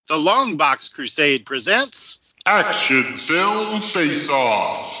The Longbox Crusade presents Action Film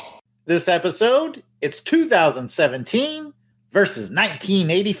Face-Off. This episode, it's 2017 versus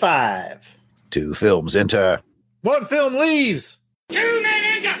 1985. Two films enter. One film leaves. Two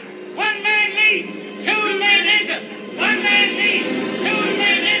men enter, one man leaves. Two men enter, one man leaves. Two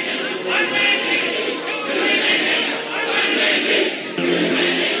men enter, one man leaves. Two men enter, one man leaves.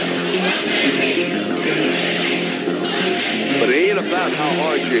 But it ain't about how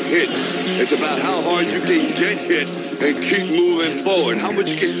hard you hit. It's about how hard you can get hit and keep moving forward. How much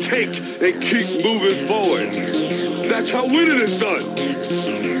you can take and keep moving forward. That's how winning is done.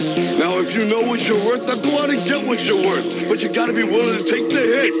 Now, if you know what you're worth, now go out and get what you're worth. But you gotta be willing to take the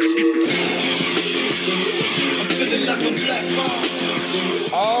hits.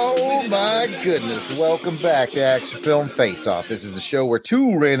 Oh my goodness. Welcome back to Action Film Face-Off. This is the show where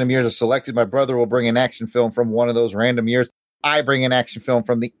two random years are selected. My brother will bring an action film from one of those random years. I bring an action film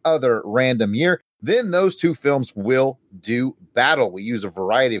from the other random year. Then those two films will do battle. We use a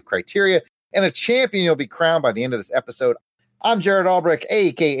variety of criteria, and a champion will be crowned by the end of this episode. I'm Jared Albrecht,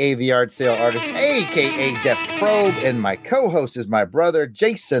 a.k.a. the Yard Sale Artist, a.k.a. Def Probe, and my co-host is my brother,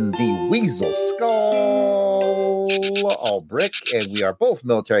 Jason the Weasel Skull Albrecht, and we are both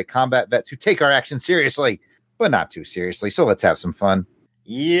military combat vets who take our action seriously, but not too seriously, so let's have some fun.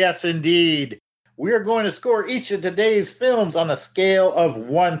 Yes, indeed. We are going to score each of today's films on a scale of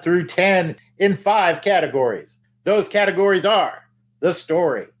 1 through 10 in 5 categories. Those categories are the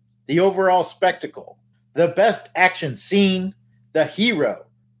story, the overall spectacle, the best action scene, the hero,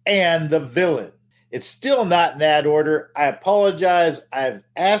 and the villain. It's still not in that order. I apologize. I've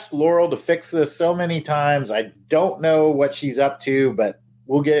asked Laurel to fix this so many times. I don't know what she's up to, but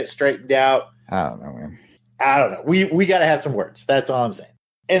we'll get it straightened out. I don't know, man. I don't know. We got to have some words. That's all I'm saying.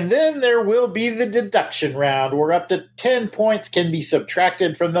 And then there will be the deduction round, where up to 10 points can be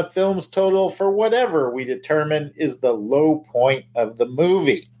subtracted from the film's total for whatever we determine is the low point of the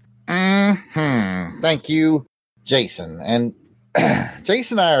movie. Thank you, Jason. And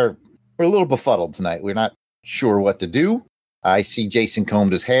Jason and I we're a little befuddled tonight. We're not sure what to do. I see Jason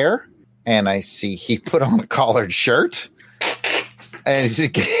combed his hair, and I see he put on a collared shirt, and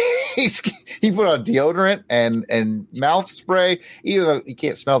he put on deodorant and mouth spray. Even though you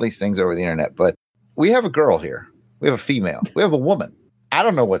can't smell these things over the internet, but we have a girl here. We have a female. We have a woman. I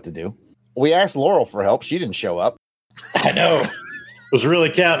don't know what to do. We asked Laurel for help. She didn't show up. I know. Was really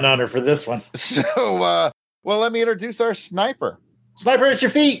counting on her for this one. So, well, let me introduce our sniper. Sniper at your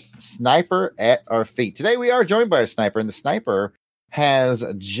feet. Sniper at our feet. Today we are joined by a sniper, and the sniper has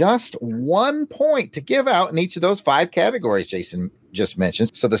just 1 point to give out in each of those 5 categories Jason just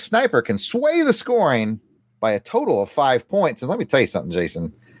mentioned. So the sniper can sway the scoring by a total of 5 points. And let me tell you something,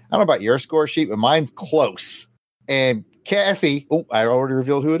 Jason. I don't know about your score sheet, but mine's close. And Kathy, I already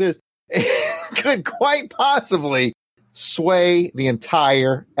revealed who it is, could quite possibly sway the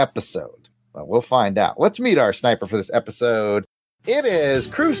entire episode. Well, we'll find out. Let's meet our sniper for this episode. It is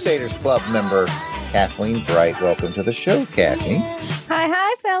Crusaders Club member Kathleen Bright. Welcome to the show, Kathy.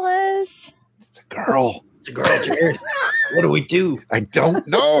 Hi, fellas. It's a girl. It's a girl, Jared. What do we do? I don't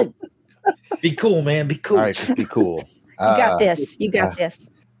know. Be cool, man. Be cool. All right, just be cool. You got this. You got this.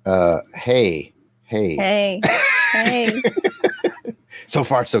 Hey. Hey. So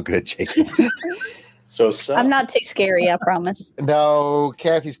far, so good, Jason. So I'm not too scary, I promise. No,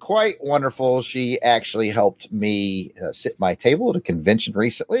 Kathy's quite wonderful. She actually helped me sit my table at a convention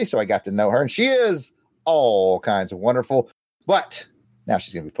recently, so I got to know her, and she is all kinds of wonderful. But now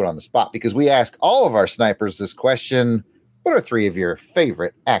she's going to be put on the spot because we ask all of our snipers this question: what are 3 of your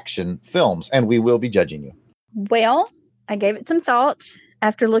favorite action films? And we will be judging you. Well, I gave it some thought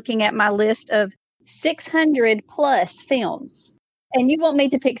after looking at my list of 600 plus films. And you want me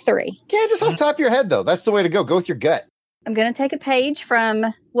to pick 3? Yeah, just off the top of your head, though. That's the way to go. Go with your gut. I'm going to take a page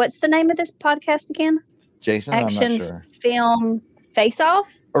from, what's the name of this podcast again? Jason, Action I'm not sure. Film Face-Off.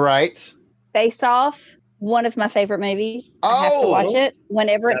 Right. Face-Off, one of my favorite movies. I have to watch it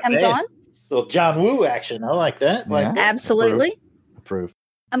whenever it comes on. Little John Woo action. I like that. Yeah. Absolutely. Approved.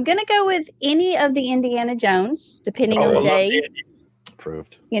 I'm going to go with any of the Indiana Jones, depending on the day.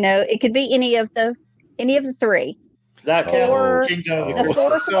 Approved. You know, it could be any of the 3. That Or Kingdom of the the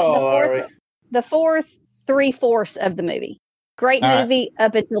fourth, the fourth 3/4 of the movie. Great All movie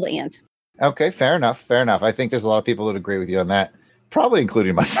up until the end. Okay, fair enough. I think there's a lot of people that agree with you on that, probably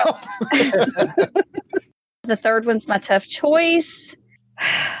including myself. The third one's my tough choice.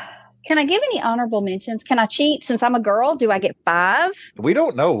 Can I give any honorable mentions? Can I cheat? Since I'm a girl, do I get 5? We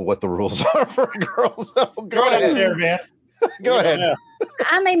don't know what the rules are for girls. So go ahead. There, man. Go ahead. Yeah.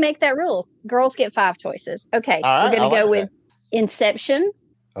 I may make that rule. Girls get 5 choices. Okay, All right, we're going I to go like with Inception,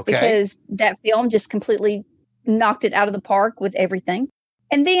 Okay. because that film just completely knocked it out of the park with everything.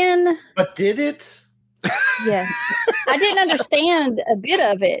 And then, But did it? yes, I didn't understand a bit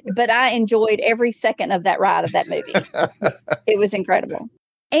of it, but I enjoyed every second of that ride of that movie. It was incredible.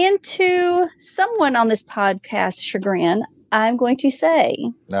 And to someone on this podcast chagrin, I'm going to say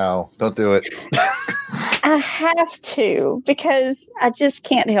No, don't do it. I have to because I just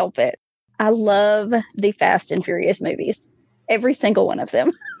can't help it. I love the Fast and Furious movies, every single one of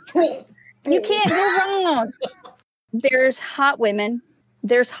them. You can't go wrong. There's hot women,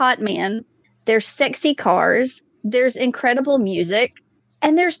 there's hot men, there's sexy cars, there's incredible music,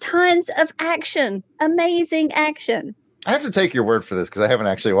 and there's tons of action, amazing action. I have to take your word for this because I haven't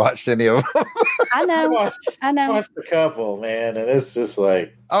actually watched any of them. I know, I know. Watched a couple, man, and it's just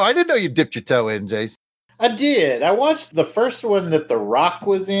like, Oh, I didn't know you dipped your toe in, Jace. I did. I watched the first one that The Rock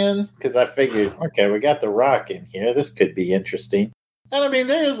was in because I figured, okay, we got The Rock in here. This could be interesting. And I mean,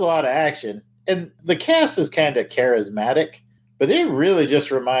 there's a lot of action. And the cast is kind of charismatic, but it really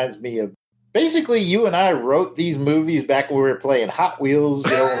just reminds me of basically you and I wrote these movies back when we were playing Hot Wheels,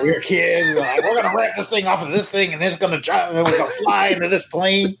 when we were kids. We're like, we're going to wrap this thing off of this thing, and it's going to drive, and we're going to fly into this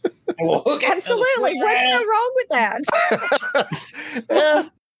plane, and we'll hook it. Absolutely. What's so wrong with that? Yeah,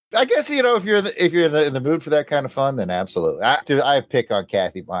 I guess if you're in the mood for that kind of fun, then absolutely. I pick on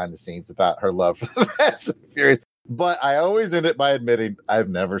Kathy behind the scenes about her love for the Fast and Furious, but I always end it by admitting I've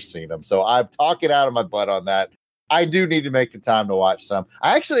never seen them, so I'm talking out of my butt on that. I do need to make the time to watch some.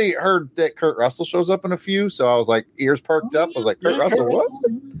 I actually heard that Kurt Russell shows up in a few, so I was like, ears perked up. I was like, Kurt Russell, what?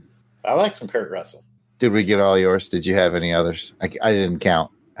 I like some Kurt Russell. Did we get all yours? Did you have any others? I didn't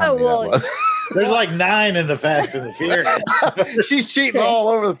count. how many that was. There's like 9 in the Fast and the Furious. She's cheating all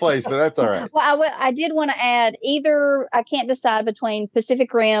over the place, but that's all right. Well, I did want to add either I can't decide between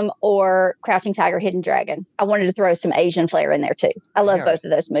Pacific Rim or Crouching Tiger, Hidden Dragon. I wanted to throw some Asian flair in there too. I love both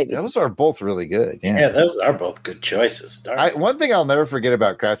of those movies. Those are both really good. Yeah, those are both good choices. One thing I'll never forget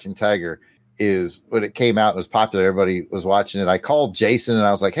about Crouching Tiger is when it came out and was popular, everybody was watching it. I called Jason and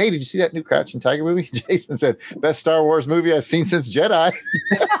I was like, hey, did you see that new Crouching Tiger movie? Jason said, best Star Wars movie I've seen since Jedi.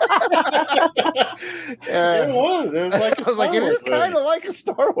 It was. It was like I was like, it is kind of like a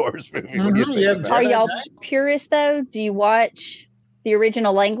Star Wars movie. When you think about Are it. y'all purists though? Do you watch the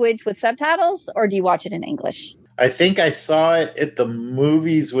original language with subtitles or do you watch it in English? I think I saw it at the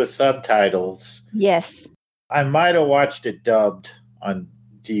movies with subtitles. Yes. I might have watched it dubbed on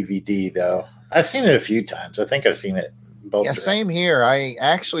DVD, though. I've seen it a few times. I think I've seen it both. Yeah, same here. I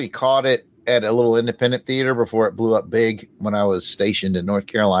actually caught it at a little independent theater before it blew up big when I was stationed in North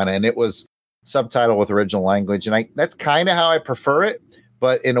Carolina, and it was subtitled with original language. And that's kind of how I prefer it.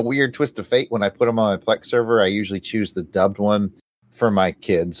 But in a weird twist of fate, when I put them on my Plex server, I usually choose the dubbed one for my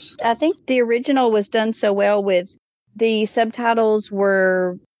kids. I think the original was done so well with the subtitles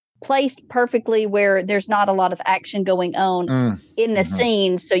were placed perfectly where there's not a lot of action going on in the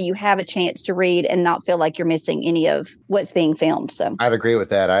scene, so you have a chance to read and not feel like you're missing any of what's being filmed. So I'd agree with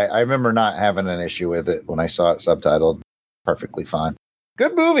that. I remember not having an issue with it when I saw it subtitled. Perfectly fine.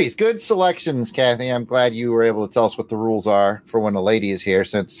 Good movies, good selections, Kathy. I'm glad you were able to tell us what the rules are for when a lady is here,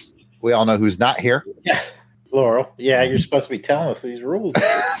 since we all know who's not here. Yeah. Laurel, yeah, you're supposed to be telling us these rules.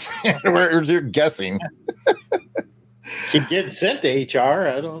 You're guessing. She'd get sent to HR.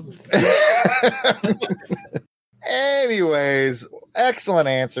 I don't. Anyways, excellent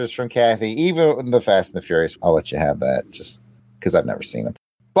answers from Kathy. Even the Fast and the Furious, I'll let you have that just because I've never seen them.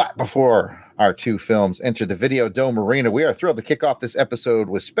 But before our two films enter the Video Dome Arena, we are thrilled to kick off this episode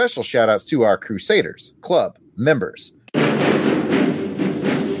with special shout outs to our Crusaders Club members.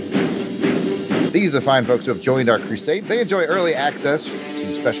 These are the fine folks who have joined our crusade. They enjoy early access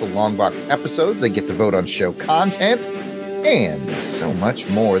to special long box episodes. They get to vote on show content and so much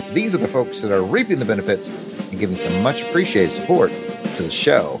more. These are the folks that are reaping the benefits and giving some much appreciated support to the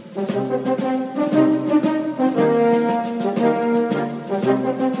show.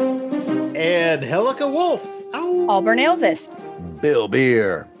 And Helica Wolf. Auburn Elvis, Bill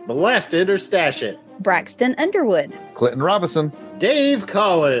Beer, Blasted or Stash It. Braxton Underwood, Clinton Robinson, Dave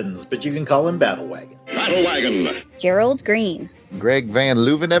Collins, but you can call him Battle Wagon. Battle Wagon. Gerald Green, Greg Van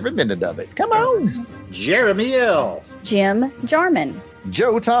Leuven, every minute of it. Come on. Jeremy L. Jim Jarman,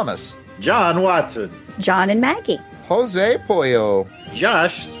 Joe Thomas, John Watson. John and Maggie. Jose Pollo.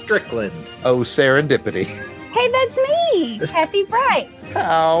 Josh Strickland. Oh, serendipity. Hey, that's me, Kathy Bright.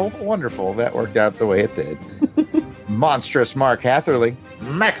 How wonderful that worked out the way it did. Monstrous Mark Hatherley,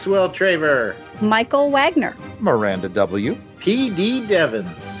 Maxwell Traver. Michael Wagner, Miranda W., P.D.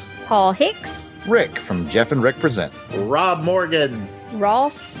 Devons. Paul Hicks, Rick from Jeff and Rick Present, Rob Morgan.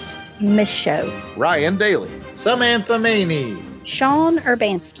 Ross Michaud, Ryan Daly, Samantha Maney. Sean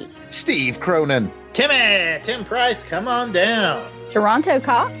Urbanski, Steve Cronin, Tim Price, come on down. Toronto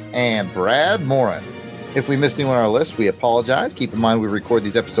Cop, and Brad Morin. If we missed anyone on our list, we apologize. Keep in mind we record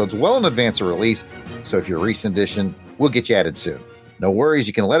these episodes well in advance of release, so if you're a recent edition, we'll get you added soon. No worries,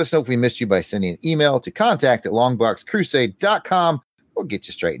 you can let us know if we missed you by sending an email to contact@longboxcrusade.com. We'll get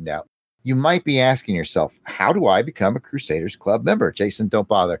you straightened out. You might be asking yourself, how do I become a Crusaders Club member? Jason, don't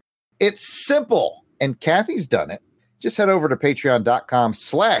bother. It's simple, and Kathy's done it. Just head over to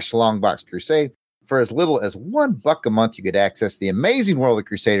patreon.com/longboxcrusade. For as little as $1 a month, you get access to the amazing world of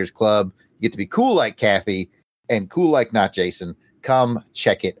Crusaders Club. You get to be cool like Kathy and cool like not Jason. Come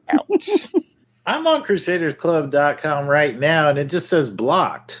check it out. I'm on crusadersclub.com right now, and it just says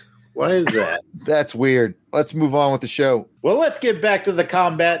blocked. What is that? That's weird. Let's move on with the show. Well, let's get back to the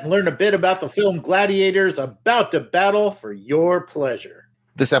combat and learn a bit about the film Gladiators About to Battle for your pleasure.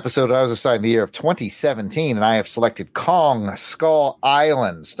 This episode, I was assigned the year of 2017, and I have selected Kong Skull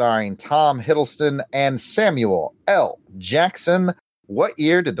Island, starring Tom Hiddleston and Samuel L. Jackson. What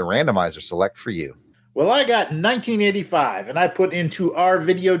year did the randomizer select for you? Well, I got 1985, and I put into our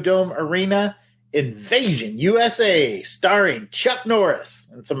Videodome arena Invasion USA, starring Chuck Norris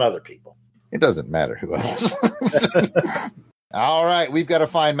and some other people. It doesn't matter who else. All right, we've got a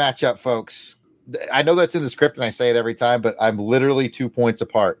fine matchup, folks. I know that's in the script, and I say it every time, but I'm literally 2 points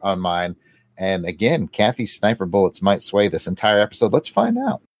apart on mine. And again, Kathy's sniper bullets might sway this entire episode. Let's find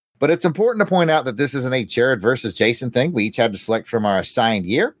out. But it's important to point out that this isn't a Jared versus Jason thing. We each had to select from our assigned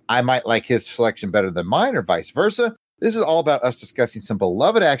year. I might like his selection better than mine, or vice versa. This is all about us discussing some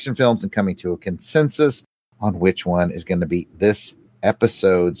beloved action films and coming to a consensus on which one is going to be this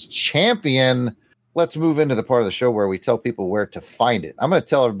episode's champion. Let's move into the part of the show where we tell people where to find it. I'm going to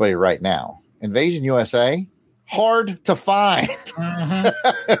tell everybody right now. Invasion USA, hard to find,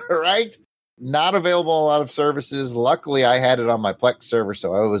 right? Not available on a lot of services. Luckily, I had it on my Plex server,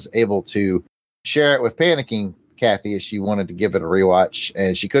 so I was able to share it with Panicking Kathy as she wanted to give it a rewatch,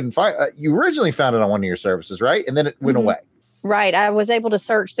 and she couldn't find. You originally found it on one of your services, right? And then it went away. Right. I was able to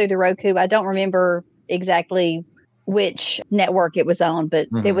search through the Roku. I don't remember exactly which network it was on, but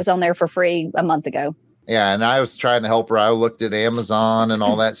it was on there for free a month ago. Yeah, and I was trying to help her. I looked at Amazon and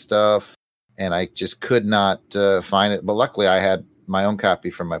all that stuff, and I just could not find it. But luckily, I had my own copy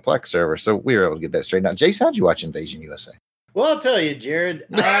from my Plex server, so we were able to get that straightened out. Jason, how'd you watch Invasion USA? Well, I'll tell you, Jared.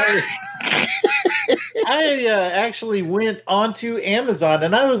 I actually went onto Amazon,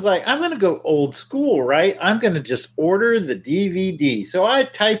 and I was like, I'm going to go old school, right? I'm going to just order the DVD. So I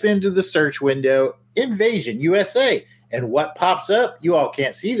type into the search window, Invasion USA. And what pops up, you all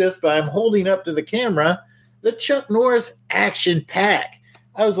can't see this, but I'm holding up to the camera, the Chuck Norris action pack.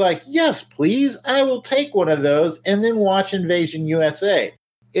 I was like, yes, please. I will take one of those and then watch Invasion USA.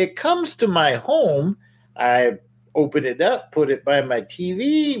 It comes to my home. I open it up, put it by my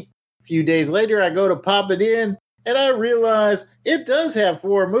TV. A few days later, I go to pop it in, and I realize it does have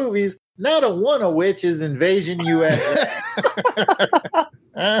 4 movies, not a one of which is Invasion USA.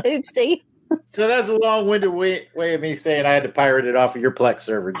 Oopsie. So that's a long-winded way of me saying I had to pirate it off of your Plex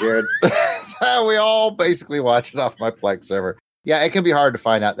server, Jared. That's how we all basically watch it off my Plex server. Yeah, it can be hard to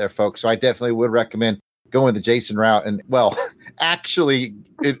find out there, folks. So I definitely would recommend going the Jason route and, well, actually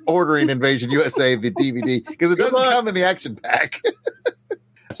ordering Invasion USA, the DVD, because it doesn't come in the action pack.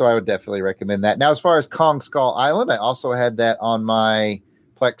 So I would definitely recommend that. Now, as far as Kong Skull Island, I also had that on my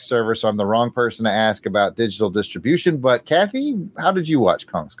Plex server, so I'm the wrong person to ask about digital distribution. But Kathy, how did you watch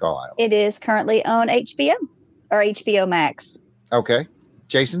Kong Skull Island? It is currently on HBO or HBO Max. Okay.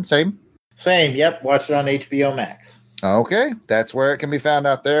 Jason, same? Same, yep. Watched it on HBO Max. Okay. That's where it can be found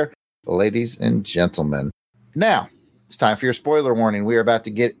out there, ladies and gentlemen. Now, it's time for your spoiler warning. We are about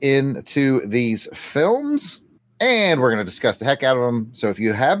to get into these films, and we're going to discuss the heck out of them. So if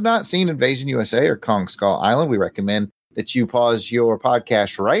you have not seen Invasion USA or Kong Skull Island, we recommend that you pause your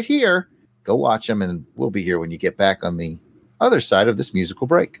podcast right here, go watch them, and we'll be here when you get back on the other side of this musical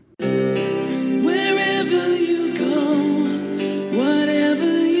break. Wherever you go,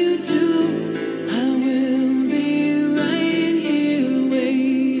 whatever you do, I will be right here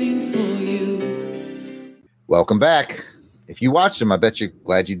waiting for you. Welcome back. If you watched them, I bet you're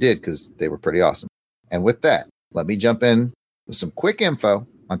glad you did, because they were pretty awesome. And with that, let me jump in with some quick info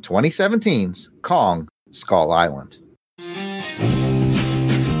on 2017's Kong Skull Island.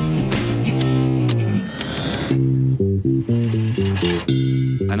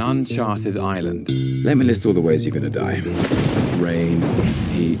 An uncharted island. Let me list all the ways you're going to die. Rain,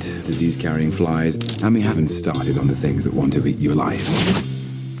 heat, disease-carrying flies, and we haven't started on the things that want to eat you alive.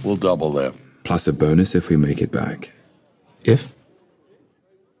 We'll double that. Plus a bonus if we make it back. If?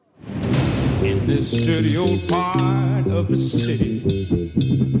 this dirty old part of the city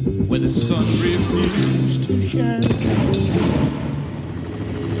where the sun refused to shine.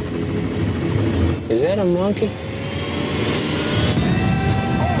 Is that a monkey?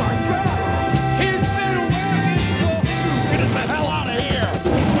 He's been working so good. Get the hell out of here!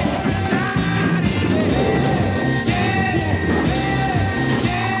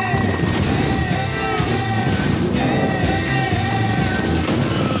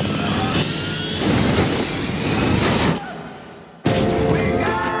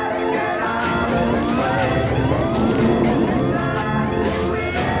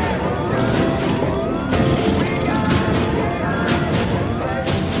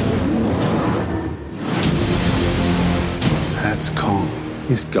 That's Kong.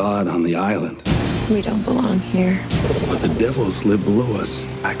 He's God on the island. We don't belong here. But the devils live below us.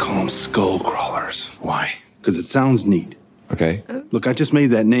 I call them skull crawlers. Why? Because it sounds neat. Okay. Look, I just made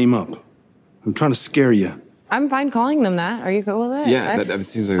that name up. I'm trying to scare you. I'm fine calling them that. Are you cool with it? Yeah, that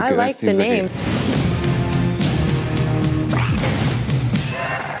seems like a I good. like the name.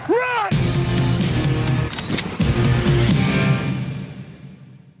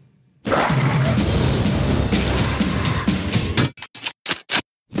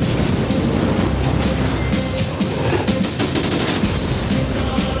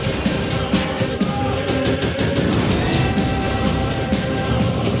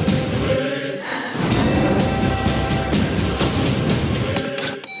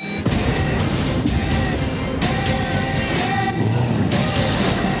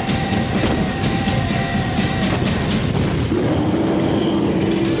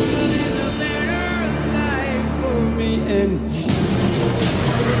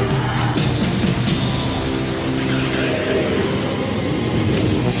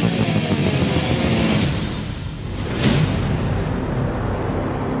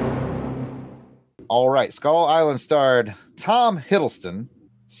 All right. Skull Island starred Tom Hiddleston,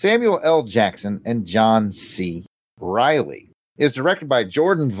 Samuel L. Jackson, and John C. Reilly. It is directed by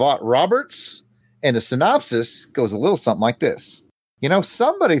Jordan Vaught Roberts, and the synopsis goes a little something like this. You know,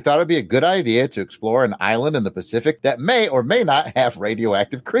 somebody thought it'd be a good idea to explore an island in the Pacific that may or may not have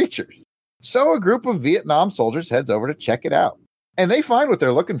radioactive creatures. So a group of Vietnam soldiers heads over to check it out, and they find what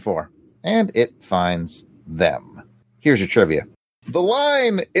they're looking for, and it finds them. Here's your trivia. The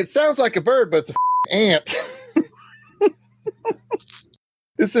line, it sounds like a bird, but it's a ant.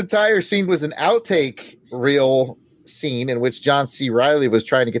 This entire scene was an outtake reel scene in which John C. Reilly was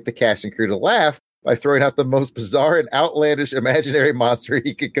trying to get the cast and crew to laugh by throwing out the most bizarre and outlandish imaginary monster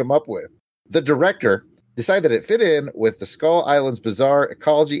he could come up with. The director decided that it fit in with the Skull Island's bizarre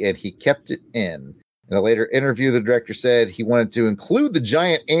ecology, and he kept it in. In a later interview, the director said he wanted to include the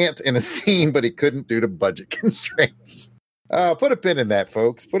giant ant in a scene, but he couldn't due to budget constraints. Put a pin in that,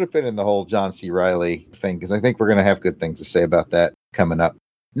 folks. Put a pin in the whole John C. Reilly thing, because I think we're going to have good things to say about that coming up.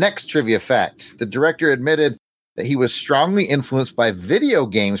 Next trivia fact. The director admitted that he was strongly influenced by video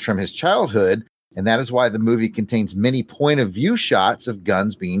games from his childhood, and that is why the movie contains many point-of-view shots of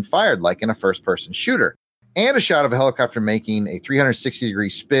guns being fired, like in a first-person shooter. And a shot of a helicopter making a 360-degree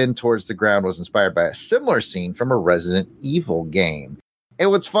spin towards the ground was inspired by a similar scene from a Resident Evil game.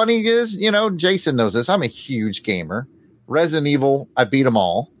 And what's funny is, you know, Jason knows this. I'm a huge gamer. Resident Evil, I beat them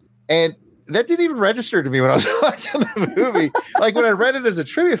all. And that didn't even register to me when I was watching the movie. Like, when I read it as a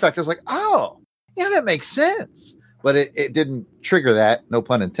trivia fact, I was like, oh, yeah, that makes sense. But it didn't trigger that, no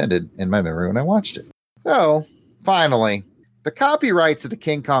pun intended, in my memory when I watched it. So, finally, the copyrights of the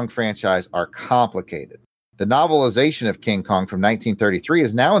King Kong franchise are complicated. The novelization of King Kong from 1933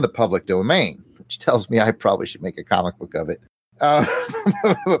 is now in the public domain, which tells me I probably should make a comic book of it.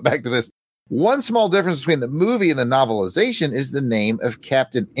 But back to this. One small difference between the movie and the novelization is the name of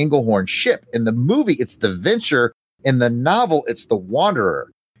Captain Englehorn's ship. In the movie, it's the Venture. In the novel, it's the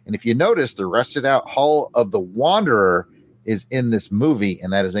Wanderer. And if you notice, the rusted out hull of the Wanderer is in this movie,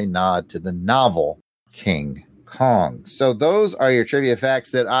 and that is a nod to the novel King Kong. So those are your trivia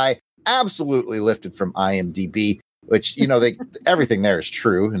facts that I absolutely lifted from IMDb, which, you know, everything there is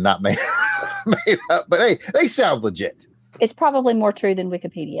true and not made up, but hey, they sound legit. It's probably more true than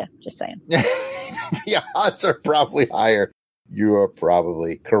Wikipedia, just saying. Yeah, odds are probably higher. You are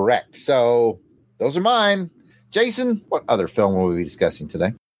probably correct. So those are mine. Jason, what other film will we be discussing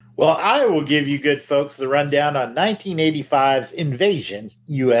today? Well, I will give you good folks the rundown on 1985's Invasion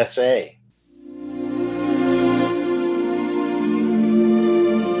USA.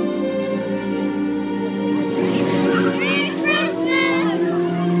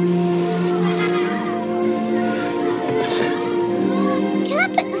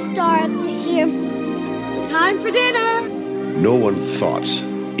 Time for dinner. No one thought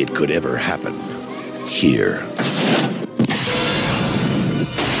it could ever happen. here.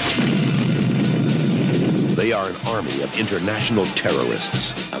 They are an army of international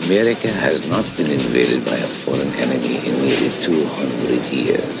terrorists. America has not been invaded by a foreign enemy in nearly 200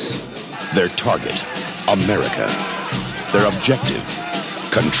 years. Their target, America. Their objective,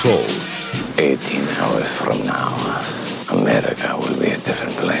 control. 18 hours from now, America will be a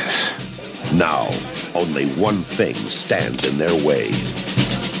different place. Now, only one thing stands in their way.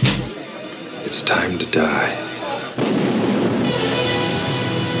 It's time to die.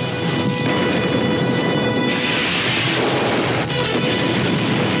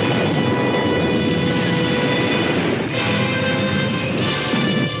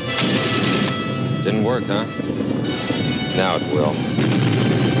 Didn't work, huh? Now it will.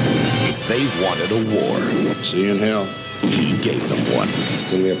 They wanted a war. See you in hell. He gave them one.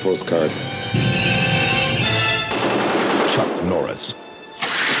 Send me a postcard. Chuck Norris.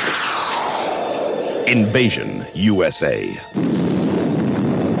 Invasion USA.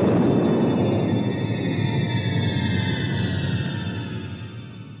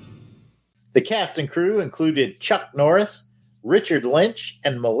 The cast and crew included Chuck Norris, Richard Lynch,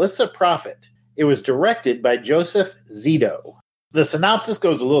 and Melissa Prophet. It was directed by Joseph Zito. The synopsis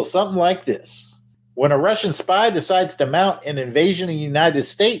goes a little something like this. When a Russian spy decides to mount an invasion of the United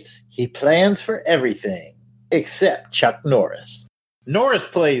States, he plans for everything, except Chuck Norris. Norris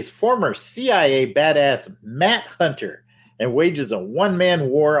plays former CIA badass Matt Hunter and wages a one-man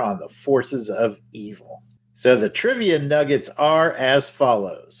war on the forces of evil. So the trivia nuggets are as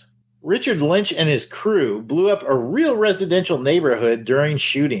follows. Richard Lynch and his crew blew up a real residential neighborhood during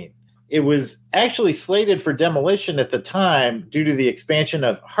shooting. It was actually slated for demolition at the time due to the expansion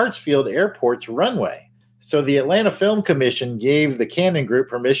of Hartsfield Airport's runway. So the Atlanta Film Commission gave the Cannon Group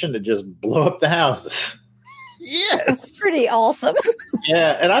permission to just blow up the houses. Yes. That's pretty awesome.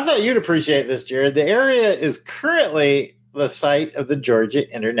 Yeah, and I thought you'd appreciate this, Jared. The area is currently the site of the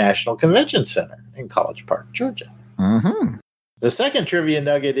Georgia International Convention Center in College Park, Georgia. Mm-hmm. The second trivia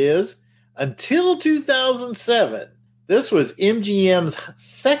nugget is, until 2007, this was MGM's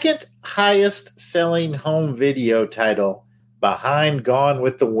second highest selling home video title behind Gone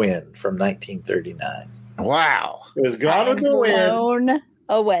with the Wind from 1939. Wow. It was Gone with the Wind. Blown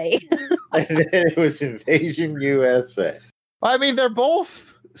away. And then it was Invasion USA. I mean, they're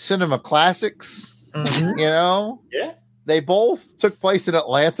both cinema classics, Mhm. you know? Yeah. They both took place in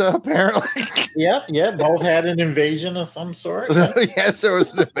Atlanta, apparently. Yep. Both had an invasion of some sort. Yes, there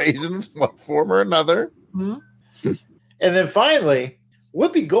was an invasion of one form or another. And then finally,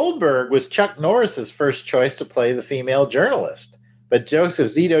 Whoopi Goldberg was Chuck Norris's first choice to play the female journalist. But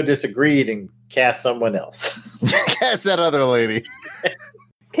Joseph Zito disagreed and cast someone else. Cast that other lady.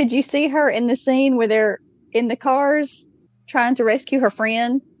 Could you see her in the scene where they're in the cars trying to rescue her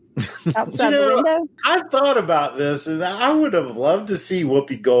friend outside the window? I thought about this, and I would have loved to see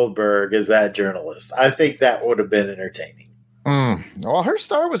Whoopi Goldberg as that journalist. I think that would have been entertaining. Well, her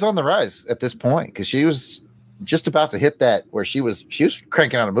star was on the rise at this point because she was just about to hit that where she was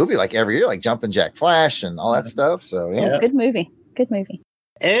cranking out a movie like every year, like Jumpin' Jack Flash and all that stuff. So yeah. Good movie. Good movie.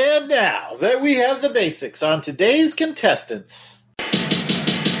 And now that we have the basics on today's contestants.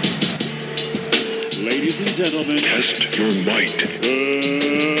 Ladies and gentlemen, Test your might.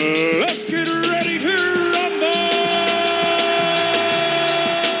 Let's get ready to rumble!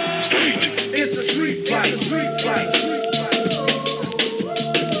 Fight. It's a street fight.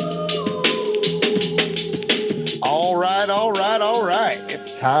 All right.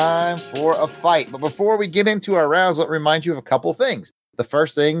 It's time for a fight. But before we get into our rounds, let me remind you of a couple things. The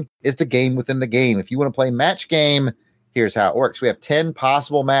first thing is the game within the game. If you want to play match game, here's how it works. We have 10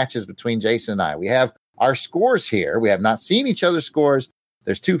 possible matches between Jason and I. We have our scores here. We have not seen each other's scores.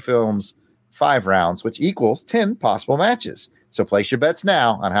 There's 2 films, 5 rounds, which equals 10 possible matches. So place your bets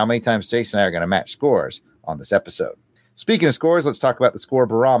now on how many times Jason and I are going to match scores on this episode. Speaking of scores, let's talk about the score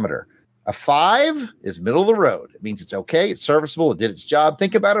barometer. A 5 is middle of the road. It means it's okay. It's serviceable. It did its job.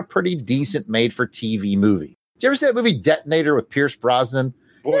 Think about a pretty decent made-for-TV movie. Did you ever see that movie Detonator with Pierce Brosnan?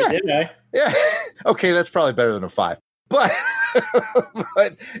 Boy, did I. Yeah. Okay, that's probably better than a 5. But,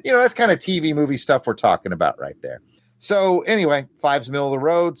 that's kind of TV movie stuff we're talking about right there. So anyway, 5's middle of the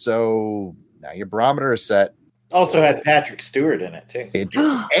road. So now your barometer is set. Also had Patrick Stewart in it, too.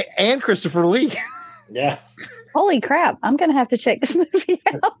 And Christopher Lee. Yeah. Holy crap. I'm going to have to check this movie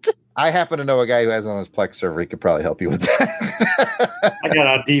out. I happen to know a guy who has it on his Plex server. He could probably help you with that. I got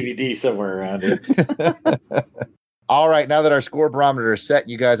on DVD somewhere around here. All right, now that our score barometer is set,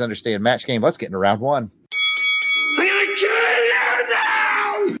 you guys understand match game. Let's get into round 1. I'm gonna kill you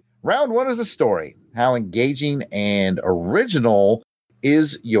now! Round 1 is the story. How engaging and original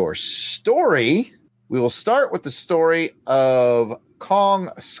is your story? We will start with the story of Kong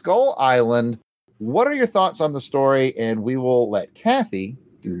Skull Island. What are your thoughts on the story? And we will let Kathy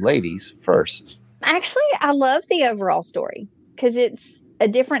do ladies first. Actually, I love the overall story because it's a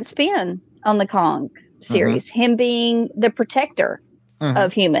different spin on the Kong series. Him being the protector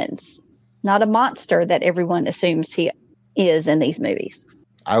of humans, not a monster that everyone assumes he is in these movies.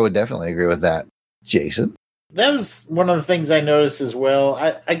 I would definitely agree with that. Jason? That was one of the things I noticed as well.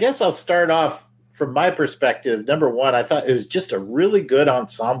 I guess I'll start off from my perspective. Number one, I thought it was just a really good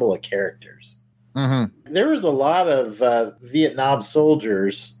ensemble of characters. There was a lot of Vietnam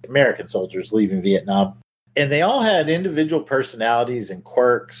soldiers, American soldiers leaving Vietnam, and they all had individual personalities and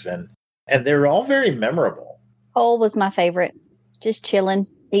quirks, and they were all very memorable. Cole was my favorite, just chilling,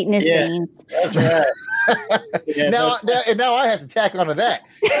 eating his beans. That's right. Now I have to tack onto that.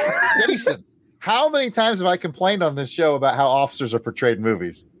 Jason, how many times have I complained on this show about how officers are portrayed in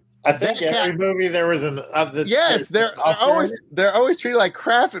movies? I think every movie there was an. Yes, they're always treated like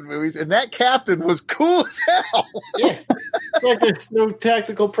crap in movies, and that captain was cool as hell. Yeah, it's like there's no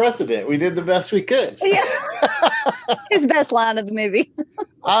tactical precedent. We did the best we could. Yeah, his best line of the movie.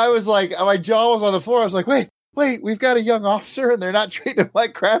 I was like, my jaw was on the floor. I was like, wait, we've got a young officer, and they're not treating him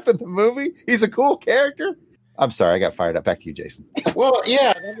like crap in the movie. He's a cool character. I'm sorry, I got fired up. Back to you, Jason. Well,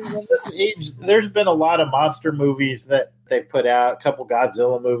 yeah, I mean, in this age, there's been a lot of monster movies that they've put out, a couple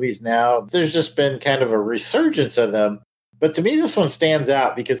Godzilla movies now. There's just been kind of a resurgence of them. But to me, this one stands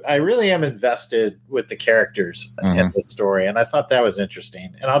out because I really am invested with the characters and the story. And I thought that was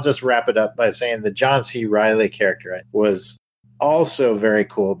interesting. And I'll just wrap it up by saying the John C. Reilly character was also very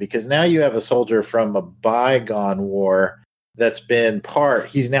cool because now you have a soldier from a bygone war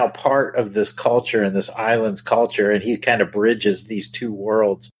he's now part of this culture and this island's culture, and he kind of bridges these two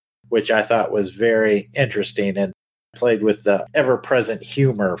worlds, which I thought was very interesting and played with the ever-present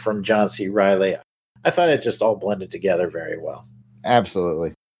humor from John C. Reilly. I thought it just all blended together very well.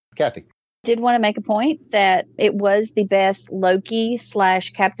 Absolutely. Kathy? Did want to make a point that it was the best Loki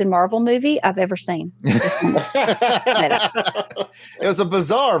 / Captain Marvel movie I've ever seen. It was a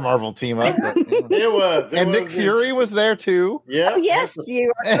bizarre Marvel team up. It was. Nick Fury was there too. Yeah. Oh, yes,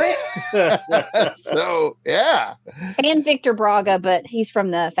 you are correct. So, yeah. And Victor Braga, but he's from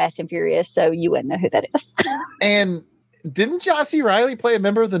the Fast and Furious, so you wouldn't know who that is. And didn't John C. Reilly play a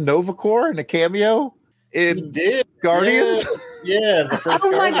member of the Nova Corps in a cameo? He did. Guardians? Yeah. The first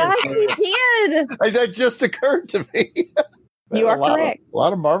my God, he did. That just occurred to me. You are correct. A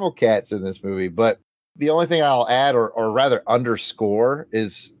lot of Marvel cats in this movie, but the only thing I'll add or rather underscore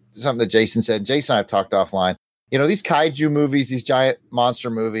is something that Jason said. Jason and I have talked offline. You know, these kaiju movies, these giant monster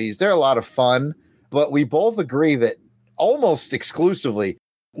movies, they're a lot of fun, but we both agree that almost exclusively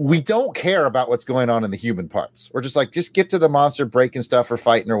we don't care about what's going on in the human parts. We're just like, just get to the monster breaking stuff or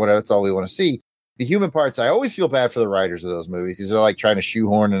fighting or whatever. That's all we want to see. The human parts, I always feel bad for the writers of those movies because they're like trying to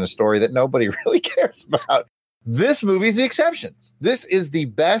shoehorn in a story that nobody really cares about. This movie is the exception. This is the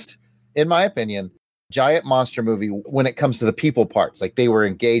best, in my opinion, giant monster movie when it comes to the people parts. Like, they were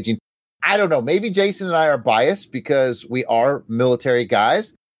engaging. I don't know. Maybe Jason and I are biased because we are military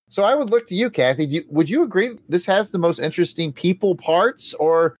guys. So I would look to you, Kathy. Would you agree this has the most interesting people parts?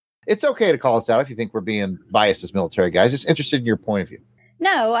 Or it's okay to call us out if you think we're being biased as military guys. Just interested in your point of view.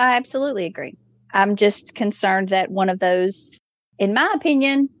 No, I absolutely agree. I'm just concerned that one of those, in my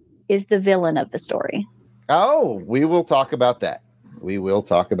opinion, is the villain of the story. Oh, we will talk about that. We will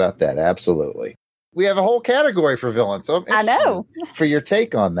talk about that. Absolutely. We have a whole category for villains. So I know. For your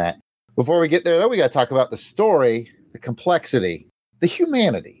take on that. Before we get there, though, we got to talk about the story, the complexity, the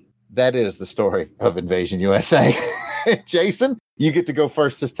humanity. That is the story of Invasion USA. Jason, you get to go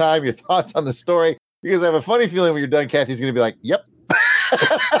first this time. Your thoughts on the story, because I have a funny feeling when you're done, Kathy's going to be like, yep.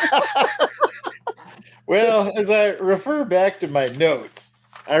 Well, as I refer back to my notes,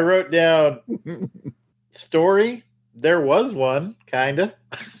 I wrote down story. There was one, kind of.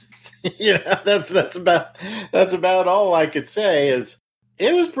 That's about all I could say. Is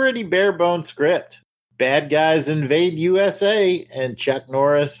it was pretty bare bone script. Bad guys invade USA and Chuck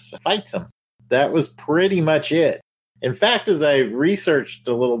Norris fights them. That was pretty much it. In fact, as I researched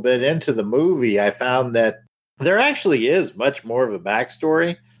a little bit into the movie, I found that there actually is much more of a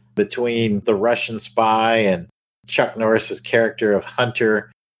backstory between the Russian spy and Chuck Norris's character of Hunter.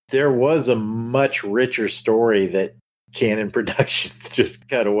 There was a much richer story that Cannon Productions just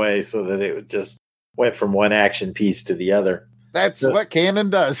cut away so that it just went from one action piece to the other. That's what Cannon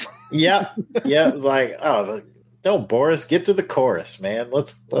does. Yeah. It was like, don't bore us. Get to the chorus, man.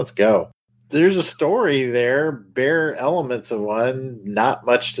 Let's go. There's a story there, bare elements of one, not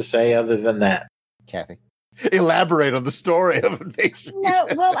much to say other than that. Kathy, elaborate on the story of Invasion. No,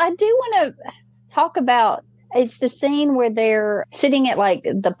 well, I do want to talk about, it's the scene where they're sitting at like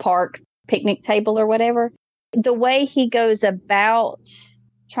the park picnic table or whatever. The way he goes about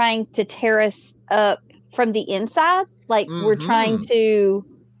trying to tear us up from the inside, like we're trying to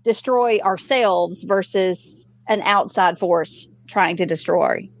destroy ourselves versus an outside force trying to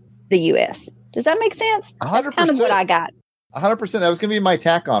destroy the U.S. Does that make sense? 100%. That's kind of what I got. 100%. That was going to be my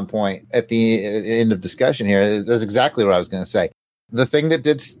tack on point at the end of discussion here. That's exactly what I was going to say. The thing that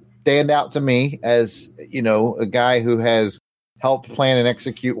did stand out to me as, you know, a guy who has helped plan and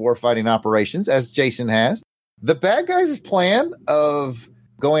execute warfighting operations, as Jason has, the bad guys' plan of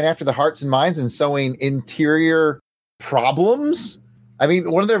going after the hearts and minds and sowing interior problems. I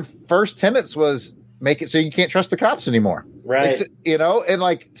mean, one of their first tenets was make it so you can't trust the cops anymore. Right. You know, and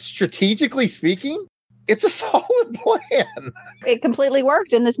like strategically speaking, it's a solid plan. It completely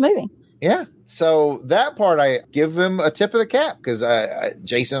worked in this movie. Yeah. So that part, I give him a tip of the cap because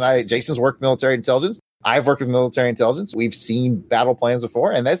Jason's worked military intelligence. I've worked with military intelligence. We've seen battle plans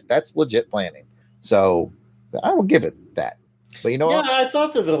before, and that's legit planning. So I will give it that. But you know what? I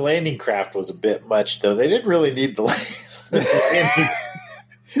thought that the landing craft was a bit much, though. They didn't really need the landing.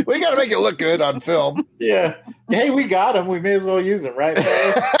 We got to make it look good on film. Yeah. Hey, we got them. We may as well use them, right?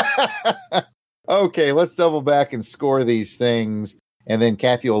 Okay, let's double back and score these things. And then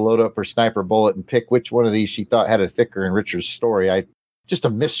Kathy will load up her sniper bullet and pick which one of these she thought had a thicker and richer story. Just a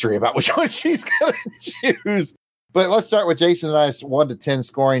mystery about which one she's going to choose. But let's start with Jason and I's 1 to 10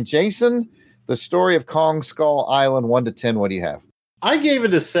 scoring. Jason, the story of Kong Skull Island, 1 to 10. What do you have? I gave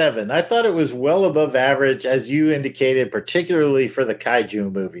it a 7. I thought it was well above average, as you indicated, particularly for the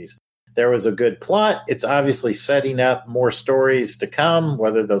kaiju movies. There was a good plot. It's obviously setting up more stories to come.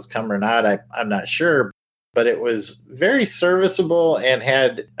 Whether those come or not, I'm not sure. But it was very serviceable and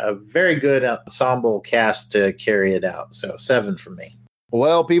had a very good ensemble cast to carry it out. So 7 for me.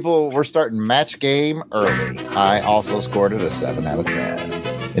 Well, people, we're starting match game early. I also scored it a 7 out of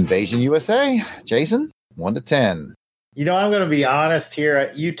 10. Invasion USA, Jason, 1 to 10. You know, I'm going to be honest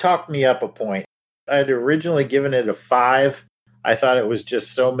here. You talked me up a point. I had originally given it a 5. I thought it was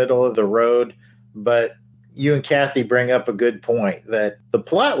just so middle of the road. But you and Kathy bring up a good point that the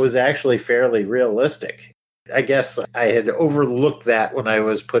plot was actually fairly realistic. I guess I had overlooked that when I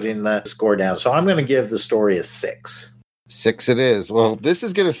was putting the score down. So I'm going to give the story a 6. 6 it is. Well, this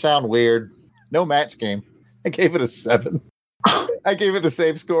is going to sound weird. No match game. I gave it a 7. I gave it the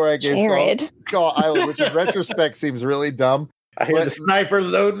same score I gave Skull Island, which in retrospect seems really dumb. I hear the sniper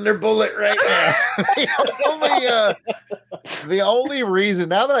loading their bullet right now. The only reason,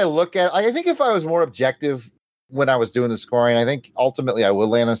 now that I look at it, I think if I was more objective when I was doing the scoring, I think ultimately I would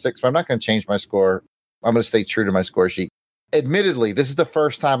land on 6, but I'm not going to change my score. I'm going to stay true to my score sheet. Admittedly, this is the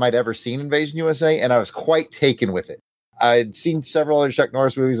first time I'd ever seen Invasion USA, and I was quite taken with it. I'd seen several other Chuck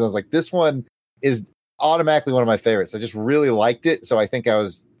Norris movies, and I was like, this one is automatically one of my favorites. I just really liked it, so I think I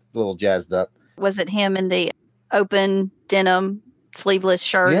was a little jazzed up. Was it him in the open denim sleeveless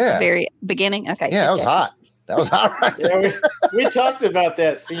shirt at the very beginning? Okay. Yeah, that was hot. That was hot right there. Yeah, we talked about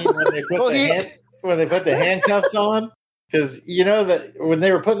that scene when they put the handcuffs on. Because you know that when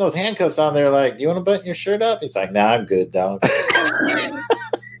they were putting those handcuffs on, they're like, "Do you want to button your shirt up?" He's like, "Nah, I'm good, dog."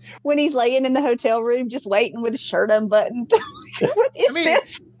 When he's laying in the hotel room, just waiting with his shirt unbuttoned. What is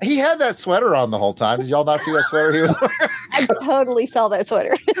this? He had that sweater on the whole time. Did y'all not see that sweater he was wearing? I totally saw that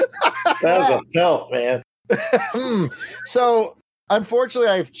sweater. That was a belt, man. So, unfortunately,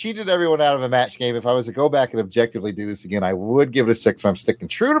 I've cheated everyone out of a match game. If I was to go back and objectively do this again, I would give it a 6. So I'm sticking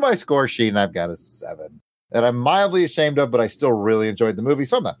true to my score sheet, and I've got a 7. That I'm mildly ashamed of, but I still really enjoyed the movie,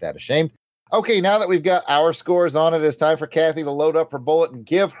 so I'm not that ashamed. Okay, now that we've got our scores on it, it's time for Kathy to load up her bullet and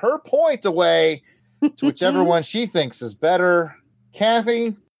give her point away to whichever one she thinks is better.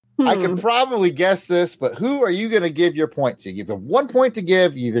 Kathy, I can probably guess this, but who are you going to give your point to? You have 1 point to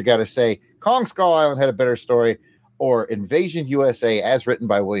give. You either got to say Kong Skull Island had a better story or Invasion USA, as written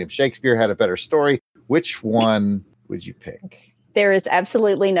by William Shakespeare, had a better story. Which one would you pick? There is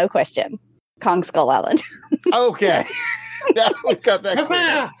absolutely no question. Kong Skull Island. Okay. Now we've got that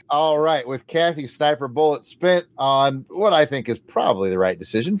clear. All right. With Kathy's sniper bullet spent on what I think is probably the right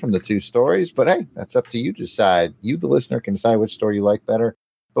decision from the two stories. But hey, that's up to you to decide. You, the listener, can decide which story you like better.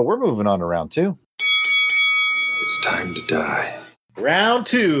 But we're moving on to round 2. It's time to die. Round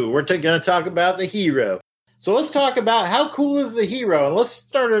 2. We're going to talk about the hero. So let's talk about how cool is the hero. And let's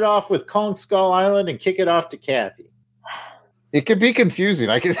start it off with Kong Skull Island and kick it off to Kathy. It can be confusing.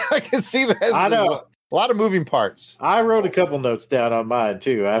 I can see that. I know. A lot of moving parts. I wrote a couple notes down on mine,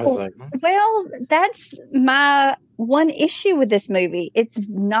 too. I was like... Well, that's my one issue with this movie. It's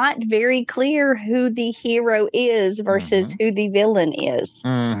not very clear who the hero is versus who the villain is.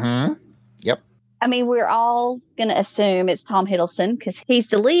 Mm-hmm. Yep. I mean, we're all going to assume it's Tom Hiddleston because he's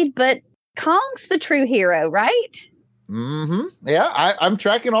the lead, but Kong's the true hero, right? Mm-hmm. Yeah, I'm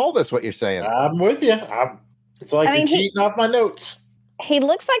tracking all this, what you're saying. I'm with you. It's like you're cheating off my notes. He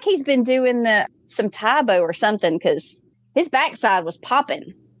looks like he's been doing some Tybo or something because his backside was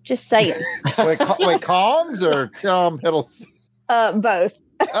popping. Just saying. wait, Kong's or Tom Hiddleston? Both.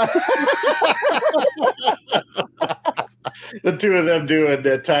 The two of them doing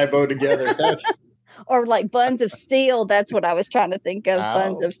Tybo together. Or like Buns of Steel. That's what I was trying to think of. Ow.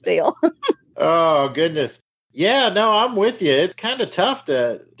 Buns of Steel. Oh, goodness. Yeah, no, I'm with you. It's kind of tough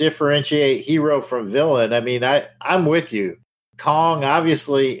to differentiate hero from villain. I mean, I'm with you. Kong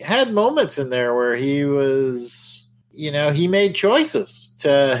obviously had moments in there where he was, he made choices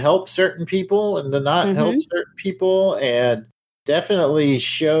to help certain people and to not help certain people, and definitely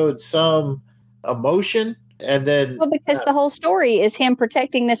showed some emotion. And then, well, because the whole story is him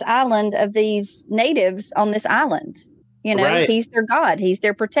protecting this island of these natives on this island. Right. He's their god. He's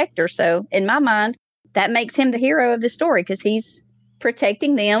their protector. So in my mind, that makes him the hero of the story because he's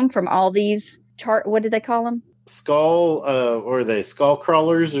protecting them from all these what did they call them? Or they skull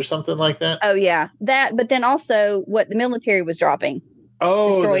crawlers or something like that. Oh yeah, that. But then also what the military was dropping,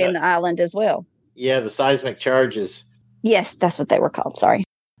 destroying the island as well. Yeah, the seismic charges. Yes, that's what they were called. Sorry.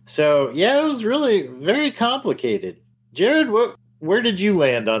 So yeah, it was really very complicated. Jared, where did you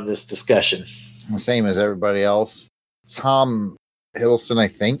land on this discussion? The same as everybody else. Tom Hiddleston, I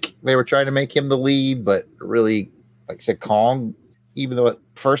think they were trying to make him the lead, but really, like I said, Kong, even though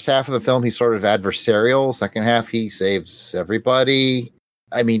first half of the film he's sort of adversarial, second half he saves everybody.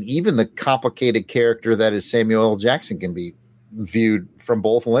 I mean, even the complicated character that is Samuel L. Jackson can be viewed from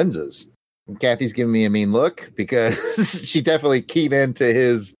both lenses. And Kathy's giving me a mean look because she definitely keyed into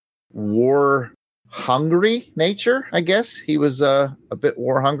his war hungry nature. I guess he was a bit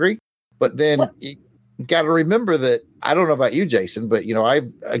war hungry, but then you got to remember that I don't know about you, Jason, but I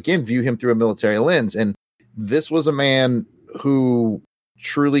again view him through a military lens, and this was a man who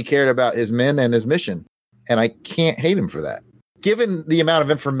truly cared about his men and his mission, and I can't hate him for that. Given the amount of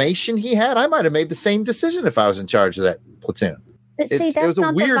information he had, I might have made the same decision if I was in charge of that platoon. It was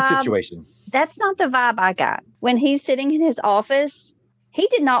a weird situation. That's not the vibe I got. When he's sitting in his office, he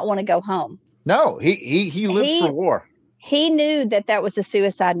did not want to go home. No, he lives for war. He knew that was a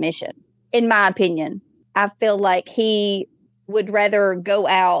suicide mission, in my opinion. I feel like he would rather go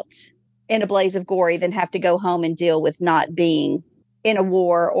out in a blaze of glory than have to go home and deal with not being in a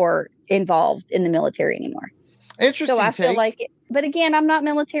war or involved in the military anymore. Interesting. So I feel like, but again, I'm not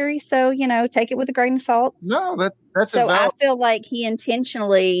military, so take it with a grain of salt. No, that's so I feel like he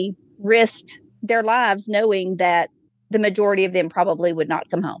intentionally risked their lives, knowing that the majority of them probably would not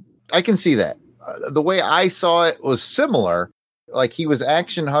come home. I can see that. The way I saw it was similar. Like he was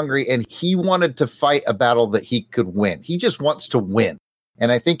action hungry and he wanted to fight a battle that he could win. He just wants to win. And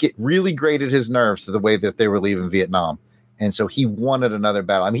I think it really grated his nerves to the way that they were leaving Vietnam. And so he wanted another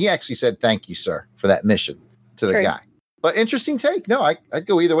battle. I mean, he actually said, "Thank you, sir," for that mission to the guy. But interesting take. No, I'd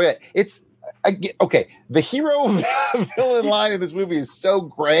go either way. Okay. The hero villain line in this movie is so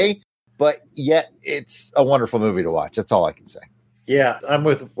gray, but yet it's a wonderful movie to watch. That's all I can say. Yeah, I'm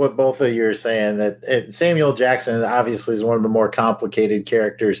with what both of you are saying, that Samuel Jackson obviously is one of the more complicated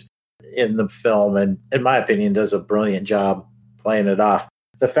characters in the film, and in my opinion does a brilliant job playing it off.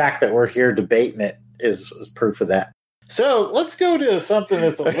 The fact that we're here debating it is proof of that. So let's go to something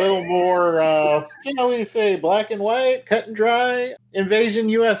that's a little more, we say black and white, cut and dry. Invasion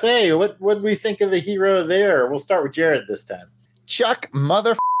USA. What do we think of the hero there? We'll start with Jared this time. Chuck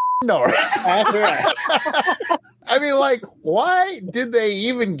Norris. That's right. I mean, like, why did they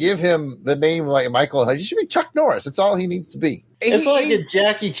even give him the name like Michael? He should be Chuck Norris. That's all he needs to be. It's like in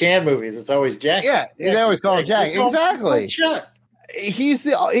Jackie Chan movies. It's always Jackie. Yeah, they always call him Jack. Exactly. Chuck. He's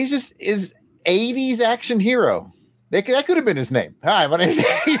just his 80s action hero. That could have been his name. Hi, my name is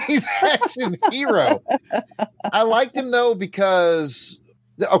 80s action hero. I liked him though because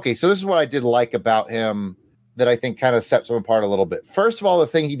so this is what I did like about him that I think kind of sets him apart a little bit. First of all, the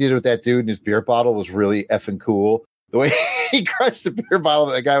thing he did with that dude in his beer bottle was really effing cool. The way he crushed the beer bottle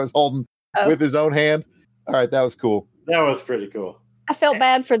that guy was holding with his own hand. All right, that was cool. That was pretty cool. I felt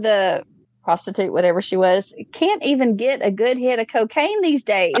bad for the prostitute, whatever she was. Can't even get a good hit of cocaine these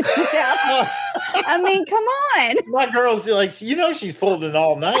days. I mean, come on. My girl's like, she's pulled an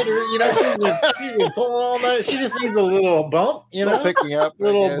all-nighter. She's been pulling all night. She just needs a little bump, pick me up.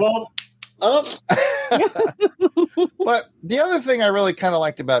 Little bump up. But the other thing I really kind of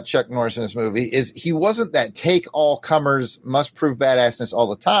liked about Chuck Norris in this movie is he wasn't that take all comers, must prove badassness all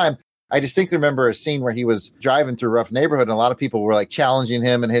the time. I distinctly remember a scene where he was driving through a rough neighborhood and a lot of people were like challenging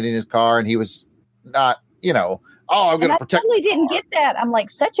him and hitting his car. And he was not, I'm going to I protect. totally didn't get that. I'm like,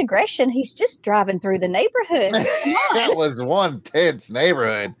 such aggression. He's just driving through the neighborhood. Come on. That was one tense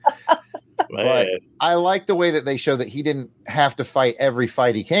neighborhood. But I like the way that they show that he didn't have to fight every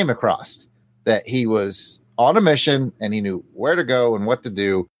fight he came across, that he was on a mission and he knew where to go and what to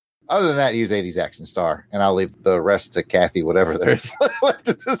do. Other than that, he was 80s action star. And I'll leave the rest to Kathy, whatever there is left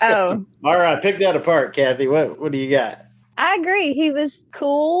to discuss. All right, pick that apart, Kathy. What do you got? I agree. He was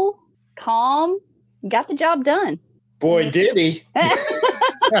cool, calm, got the job done. Boy, did he.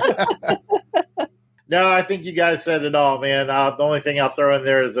 No, I think you guys said it all, man. The only thing I'll throw in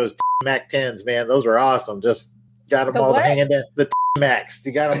there is those Mac 10s, man. Those were awesome. Just got them all hanging down. The Macs.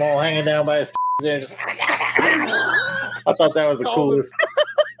 You got them all hanging down by his there. Just I thought that was the coolest.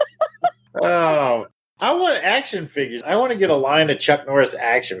 Oh, I want action figures. I want to get a line of Chuck Norris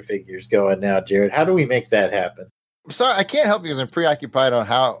action figures going now, Jared. How do we make that happen? I'm sorry, I can't help you because I'm preoccupied on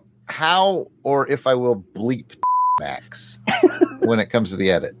how or if I will bleep Max when it comes to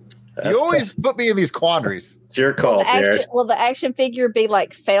the edit. You always put me in these quandaries. It's your call, Jared. Will the action figure be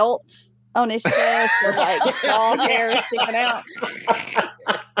like felt on his chest or like all hair sticking out?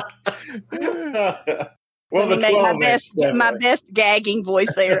 Well, Let me make my best gagging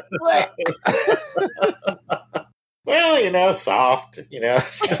voice there. Well, soft, like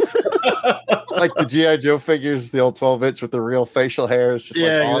the G.I. Joe figures, the old 12-inch with the real facial hairs. Just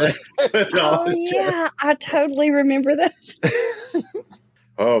yeah, I totally remember those.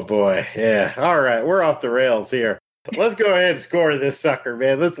 Oh, boy. Yeah. All right. We're off the rails here. Let's go ahead and score this sucker,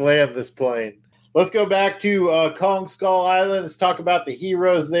 man. Let's land this plane. Let's go back to Kong Skull Island. Let's talk about the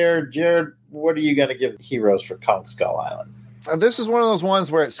heroes there. Jared, what are you going to give the heroes for Kong Skull Island? This is one of those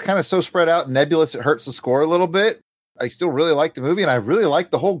ones where it's kind of so spread out and nebulous it hurts the score a little bit. I still really like the movie, and I really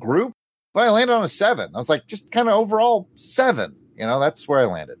like the whole group, but I landed on a 7. I was like, just kind of overall 7. That's where I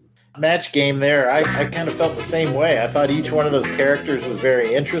landed. Match game there. I kind of felt the same way. I thought each one of those characters was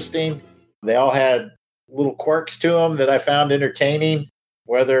very interesting. They all had little quirks to them that I found entertaining.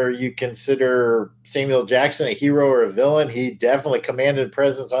 Whether you consider Samuel Jackson a hero or a villain, he definitely commanded a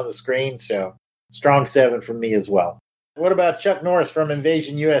presence on the screen. So strong 7 from me as well. What about Chuck Norris from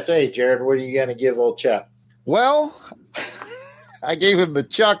Invasion USA, Jared? What are you going to give old Chuck? Well, I gave him the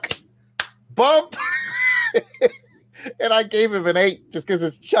Chuck bump. And I gave him an 8 just because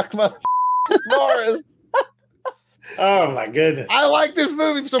it's Chuck Norris. Oh, my goodness. I like this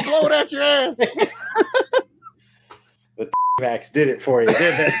movie, so blow it out your ass. The Max did it for you,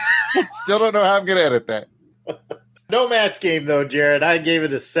 didn't it? Still don't know how I'm going to edit that. No match game, though, Jared. I gave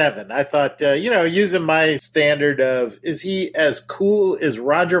it a 7. I thought, using my standard of, is he as cool as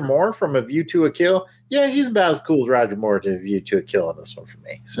Roger Moore from A View to a Kill? Yeah, he's about as cool as Roger Moore to A View to a Kill in this one for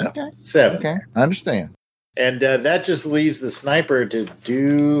me. So, okay. 7. Okay, I understand. And that just leaves the sniper to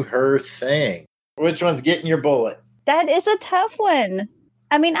do her thing. Which one's getting your bullet? That is a tough one.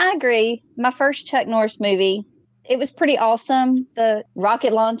 I mean, I agree. My first Chuck Norris movie, it was pretty awesome. The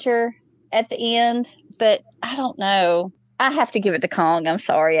rocket launcher at the end, but I don't know. I have to give it to Kong. I'm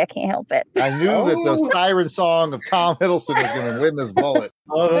sorry. I can't help it. I knew that the siren song of Tom Hiddleston was going to win this bullet.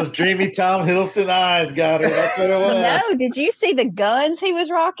 Oh, those dreamy Tom Hiddleston eyes got her. That's what it was. No, did you see the guns he was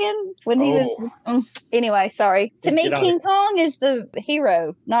rocking when he was? Anyway, sorry. To me, King Kong is the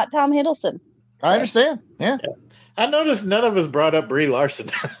hero, not Tom Hiddleston. I understand. Yeah. I noticed none of us brought up Brie Larson.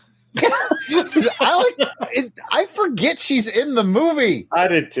 I forget she's in the movie. I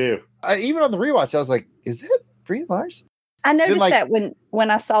did too. Even on the rewatch, I was like, is that Brie Larson? I noticed that when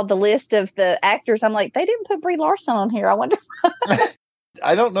I saw the list of the actors, I'm like, they didn't put Brie Larson on here. I wonder.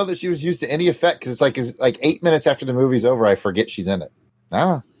 I don't know that she was used to any effect because it's like 8 minutes after the movie's over, I forget she's in it. I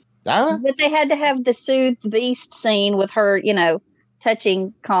don't know. But they had to have the Soothe the Beast scene with her,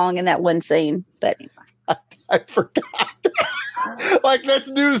 touching Kong in that one scene. But I forgot. Like, that's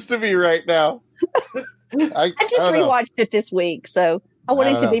news to me right now. I just rewatched it this week, so I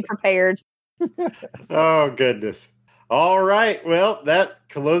wanted to be prepared. Oh, goodness. All right. Well, that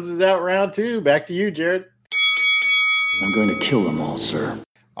closes out round 2. Back to you, Jared. I'm going to kill them all, sir.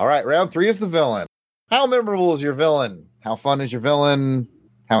 All right. Round 3 is the villain. How memorable is your villain? How fun is your villain?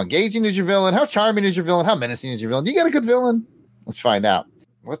 How engaging is your villain? How charming is your villain? How menacing is your villain? Do you got a good villain? Let's find out.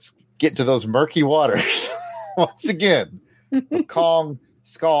 Let's get to those murky waters once again. Kong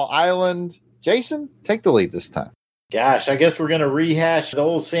Skull Island. Jason, take the lead this time. Gosh, I guess we're going to rehash the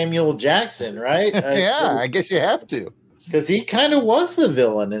old Samuel Jackson, right? Yeah, I guess you have to. Because he kind of was the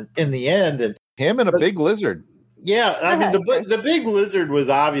villain in the end. And him and a big lizard. Yeah, I mean, the big lizard was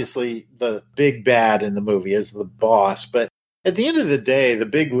obviously the big bad in the movie as the boss. But at the end of the day, the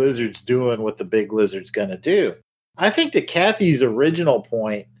big lizard's doing what the big lizard's going to do. I think to Kathy's original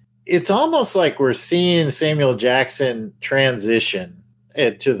point, it's almost like we're seeing Samuel Jackson transition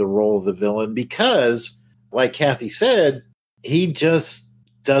into the role of the villain because, like Kathy said, he just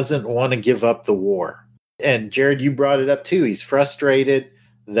doesn't want to give up the war. And Jared, you brought it up too. He's frustrated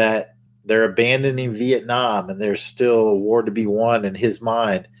that they're abandoning Vietnam and there's still a war to be won in his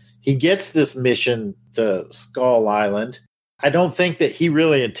mind. He gets this mission to Skull Island. I don't think that he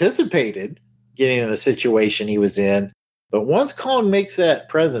really anticipated getting in the situation he was in. But once Kong makes that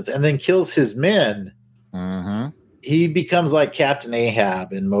presence and then kills his men, he becomes like Captain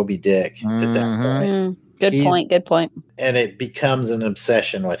Ahab in Moby Dick at that point. Good point. And it becomes an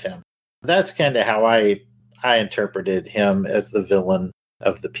obsession with him. That's kind of how I interpreted him as the villain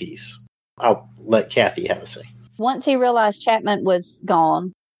of the piece. I'll let Kathy have a say. Once he realized Chapman was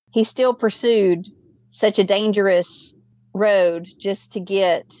gone, he still pursued such a dangerous road just to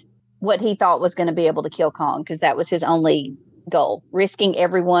get what he thought was going to be able to kill Kong, because that was his only goal, risking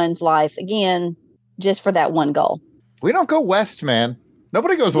everyone's life again just for that one goal. We don't go west, man.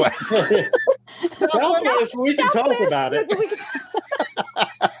 Nobody goes west. We can talk about it. That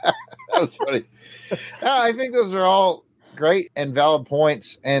was funny. I think those are all great and valid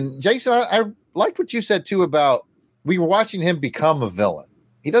points. And Jason, I liked what you said too about we were watching him become a villain.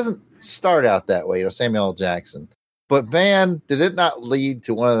 He doesn't start out that way, Samuel L. Jackson. But man, did it not lead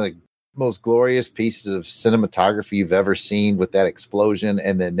to one of the most glorious pieces of cinematography you've ever seen with that explosion,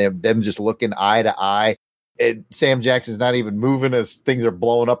 and then them just looking eye to eye, and Sam Jackson's not even moving as things are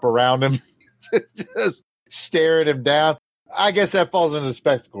blowing up around him, just staring him down. I guess that falls into the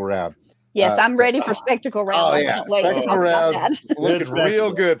spectacle round. Yes, I'm ready for spectacle round. Oh yeah, spectacle round looking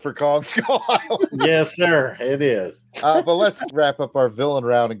real good for Kong Skull Island. Yes, sir, it is. But let's wrap up our villain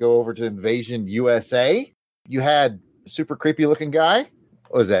round and go over to Invasion USA. You had super creepy looking guy.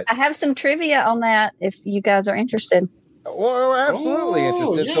 What was that? I have some trivia on that if you guys are interested. Well, we're absolutely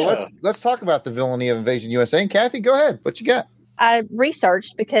interested. Yeah. So let's talk about the villainy of Invasion USA. And Kathy, go ahead. What you got? I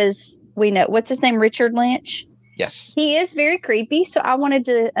researched because we know what's his name, Richard Lynch. Yes. He is very creepy. So I wanted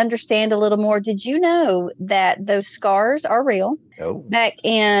to understand a little more. Did you know that those scars are real? Oh. Back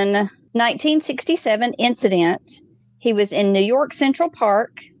in 1967 incident, he was in New York Central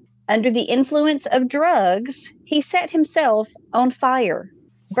Park. Under the influence of drugs, he set himself on fire,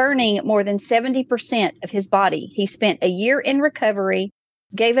 burning more than 70% of his body. He spent a year in recovery,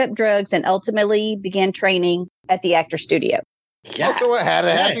 gave up drugs, and ultimately began training at the Actor Studio. Yeah, so it had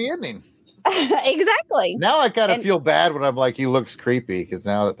a happy ending. Exactly. Now I kind of feel bad when I'm like, he looks creepy, because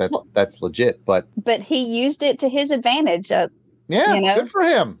now that's legit. But he used it to his advantage. Good for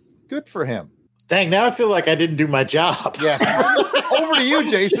him. Good for him. Dang, now I feel like I didn't do my job. Yeah. Over to you,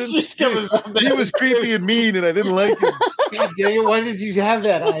 Jason. He was creepy and mean, and I didn't like him. God dang it, why did you have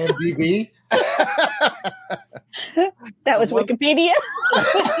that, IMDb? That was Wikipedia.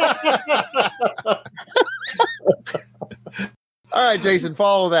 All right, Jason,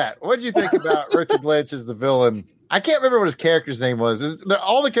 follow that. What did you think about Richard Lynch as the villain? I can't remember what his character's name was.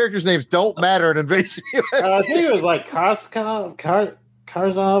 All the characters' names don't matter in Invasion USA. I think it was like Karzov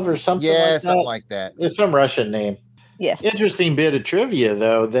or something like that. Yeah, something like that. It's some Russian name. Yes. Interesting bit of trivia,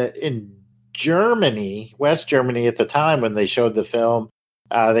 though, that in Germany, West Germany at the time when they showed the film,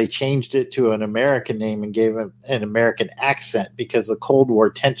 they changed it to an American name and gave it an American accent because the Cold War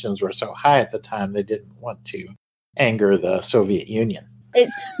tensions were so high at the time they didn't want to anger the Soviet Union.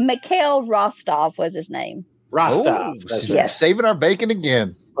 It's Mikhail Rostov was his name. Rostov. Yes. Saving our bacon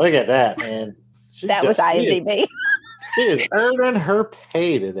again. Look at that, man. That was IMDb. She is earning her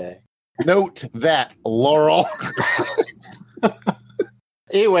pay today. Note that, Laurel.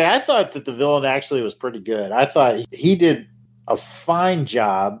 Anyway, I thought that the villain actually was pretty good. I thought he did a fine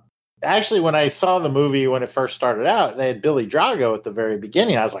job. Actually, when I saw the movie when it first started out, they had Billy Drago at the very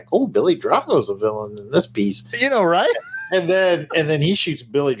beginning. I was like, "Oh, Billy Drago's a villain in this piece," right? And then he shoots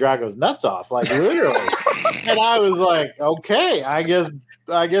Billy Drago's nuts off, like literally. And I was like, "Okay, I guess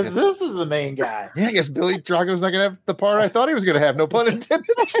this is the main guy." Yeah, I guess Billy Drago's not going to have the part I thought he was going to have. No pun intended.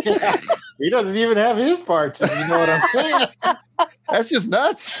 Yeah, he doesn't even have his parts. If you know what I'm saying? That's just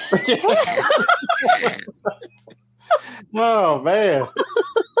nuts. Oh man.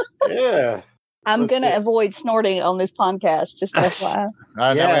 Yeah. I'm going to avoid snorting on this podcast, just FYI. All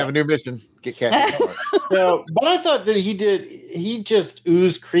right, now we have a new mission. Get Kathy. So, but I thought that he just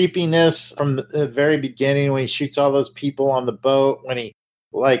oozed creepiness from the very beginning when he shoots all those people on the boat, when he,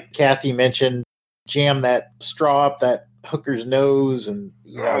 like Kathy mentioned, jammed that straw up that hooker's nose and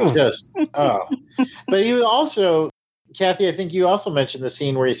But he was also, Kathy, I think you also mentioned the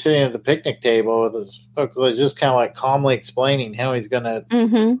scene where he's sitting at the picnic table with his folks, just kind of like calmly explaining how he's going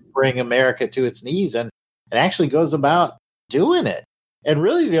to bring America to its knees, and actually goes about doing it. And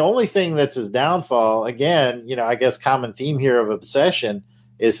really the only thing that's his downfall, again, I guess common theme here of obsession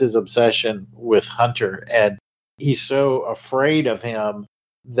is his obsession with Hunter. And he's so afraid of him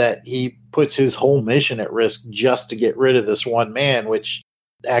that he puts his whole mission at risk just to get rid of this one man, which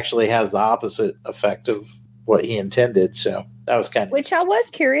actually has the opposite effect of what he intended. So that was kind of... Which I was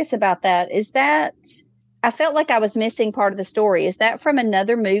curious about that. Is that... I felt like I was missing part of the story. Is that from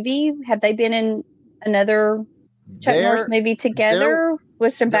another movie? Have they been in another Chuck Norris movie together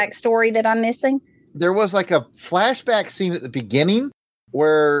with some backstory that I'm missing? There was like a flashback scene at the beginning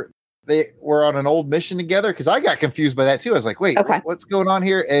where they were on an old mission together, because I got confused by that too. I was like, wait, what's going on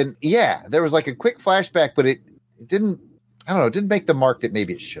here? And yeah, there was like a quick flashback, but it didn't, I don't know, it didn't make the mark that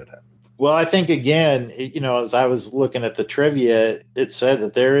maybe it should have. Well, I think, again, as I was looking at the trivia, it said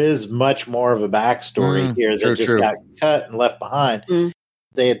that there is much more of a backstory here that got cut and left behind.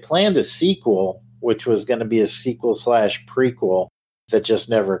 They had planned a sequel, which was going to be a sequel/prequel that just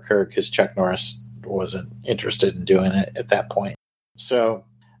never occurred because Chuck Norris wasn't interested in doing it at that point. So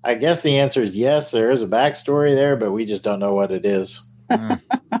I guess the answer is yes, there is a backstory there, but we just don't know what it is.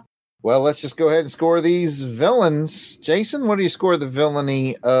 Well, let's just go ahead and score these villains. Jason, what do you score the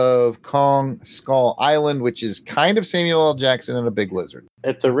villainy of Kong Skull Island, which is kind of Samuel L. Jackson and a big lizard?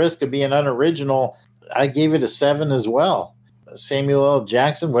 At the risk of being unoriginal, I gave it a 7 as well. Samuel L.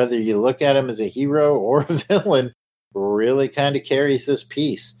 Jackson, whether you look at him as a hero or a villain, really kind of carries this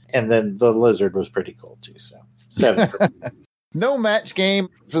piece. And then the lizard was pretty cool too. So 7 for me. No match game.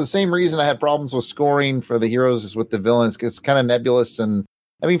 For the same reason I had problems with scoring for the heroes as with the villains. It's kind of nebulous. And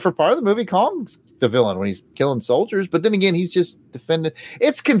I mean, for part of the movie, Kong's the villain when he's killing soldiers. But then again, he's just defending.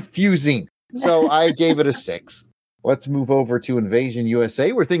 It's confusing. So I gave it a 6. Let's move over to Invasion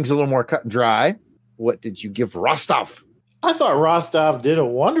USA, where things are a little more cut and dry. What did you give Rostov? I thought Rostov did a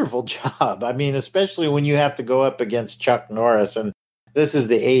wonderful job. I mean, especially when you have to go up against Chuck Norris. And this is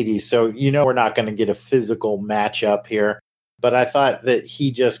the 80s, so we're not going to get a physical matchup here. But I thought that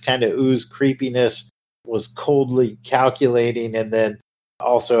he just kind of oozed creepiness, was coldly calculating, and then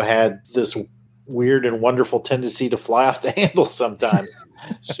also had this weird and wonderful tendency to fly off the handle sometimes.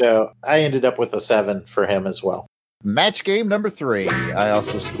 So I ended up with a 7 for him as well. Match game number 3. I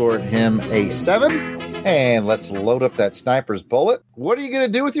also scored him a 7. And let's load up that sniper's bullet. What are you going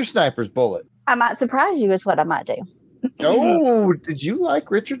to do with your sniper's bullet? I might surprise you is what I might do. Oh, did you like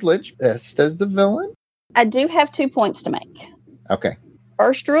Richard Lynch best as the villain? I do have 2 points to make. Okay.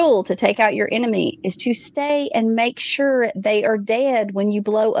 First rule to take out your enemy is to stay and make sure they are dead when you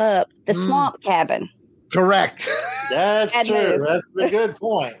blow up the swamp cabin. Correct. That's true. Move. That's a good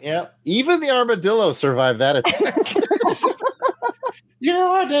point. Yep. Even the armadillo survived that attack.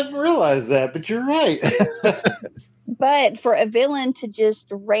 I didn't realize that, but you're right. But for a villain to just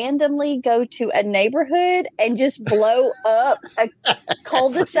randomly go to a neighborhood and just blow up a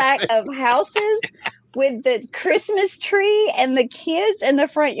cul-de-sac of houses with the Christmas tree and the kids in the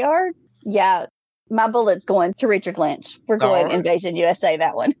front yard. Yeah, my bullet's going to Richard Lynch. We're going Invasion USA,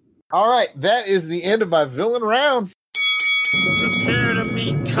 that one. All right, that is the end of my villain round. Prepare to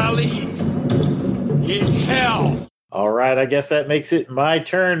meet Kali in hell. All right, I guess that makes it my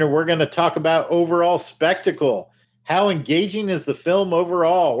turn, and we're going to talk about overall spectacle. How engaging is the film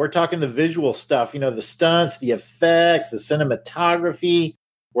overall? We're talking the visual stuff, the stunts, the effects, the cinematography.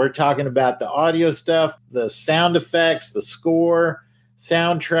 We're talking about the audio stuff, the sound effects, the score,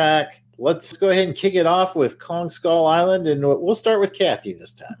 soundtrack. Let's go ahead and kick it off with Kong Skull Island, and we'll start with Kathy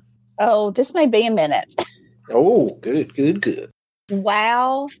this time. Oh, this may be a minute. Oh, good.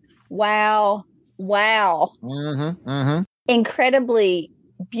 Wow. Incredibly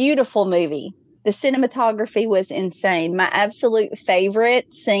beautiful movie. The cinematography was insane. My absolute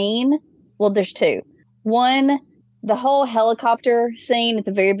favorite scene, well, there's 2. One, the whole helicopter scene at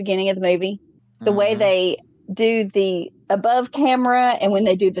the very beginning of the movie, the way they do the above camera and when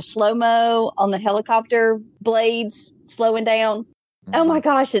they do the slow-mo on the helicopter blades slowing down. Oh my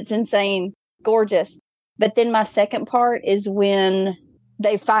gosh, it's insane. Gorgeous. But then my second part is when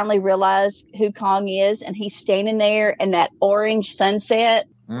they finally realize who Kong is and he's standing there in that orange sunset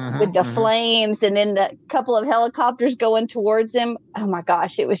with the flames and then the couple of helicopters going towards him. Oh my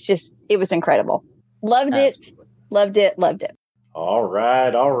gosh, it was incredible. Loved it. All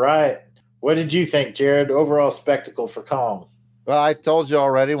right. What did you think, Jared? Overall spectacle for Kong. Well, I told you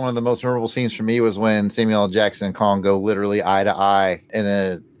already, one of the most memorable scenes for me was when Samuel L. Jackson and Kong go literally eye to eye in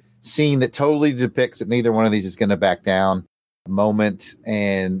a scene that totally depicts that neither one of these is going to back down. Moment.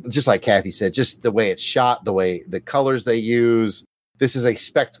 And just like Kathy said, just the way it's shot, the way the colors they use. This is a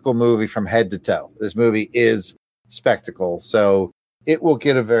spectacle movie from head to toe. This movie is spectacle. So it will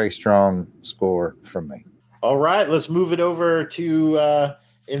get a very strong score from me. All right, let's move it over to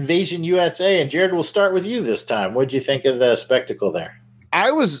Invasion USA. And Jared, we'll start with you this time. What'd you think of the spectacle there?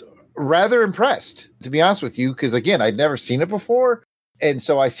 I was rather impressed, to be honest with you, because again, I'd never seen it before. And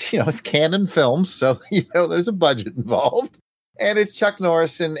so it's Canon Films. So, there's a budget involved. And it's Chuck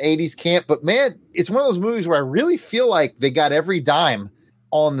Norris and 80s camp. But man, it's one of those movies where I really feel like they got every dime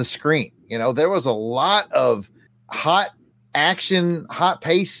on the screen. There was a lot of hot action, hot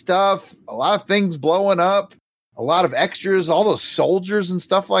pace stuff, a lot of things blowing up, a lot of extras, all those soldiers and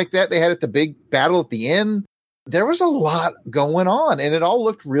stuff like that they had at the big battle at the end. There was a lot going on, and it all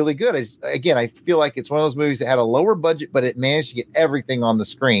looked really good. I feel like it's one of those movies that had a lower budget, but it managed to get everything on the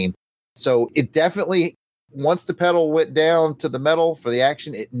screen. So it definitely, once the pedal went down to the metal for the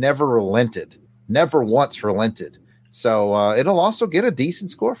action, it never relented, never once relented. So it'll also get a decent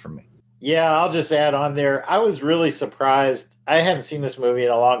score from me. Yeah, I'll just add on there. I was really surprised. I hadn't seen this movie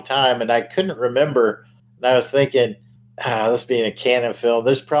in a long time, and I couldn't remember. And I was thinking, this being a Canon film,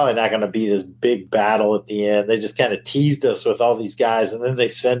 there's probably not going to be this big battle at the end. They just kind of teased us with all these guys, and then they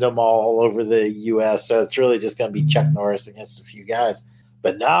send them all over the U.S., so it's really just going to be Chuck Norris against a few guys.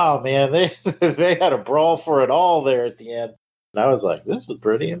 But no, man, they had a brawl for it all there at the end. And I was like, this was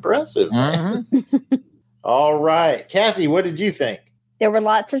pretty impressive. Mm-hmm. All right. Kathy, what did you think? There were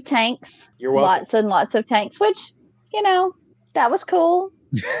lots of tanks. You're welcome. Lots and lots of tanks, which, that was cool.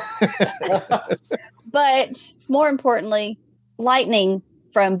 But more importantly, lightning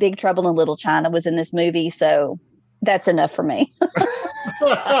from Big Trouble in Little China was in this movie, so that's enough for me.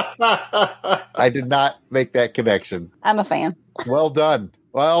 I did not make that connection. I'm a fan. Well done.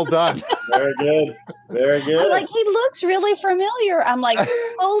 Well done. Very good. Very good. I'm like, he looks really familiar. I'm like,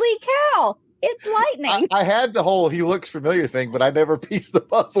 holy cow. It's lightning. I had the whole he looks familiar thing, but I never pieced the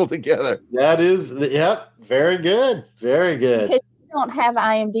puzzle together. That is, very good. Very good. Because you don't have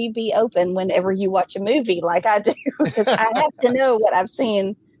IMDb open whenever you watch a movie like I do. Because I have to know what I've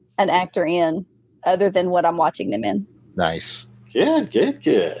seen an actor in other than what I'm watching them in. Nice.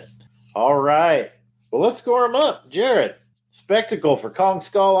 Good. All right. Well, let's score them up. Jared, spectacle for Kong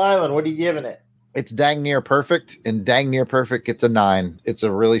Skull Island. What are you giving it? It's dang near perfect, and dang near perfect gets a 9. It's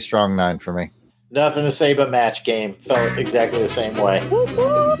a really strong 9 for me. Nothing to say but Match Game. Felt exactly the same way. Whoop,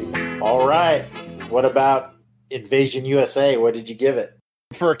 whoop. All right. What about Invasion USA? What did you give it?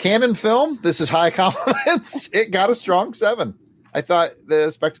 For a Canon film, this is high compliments. It got a strong 7. I thought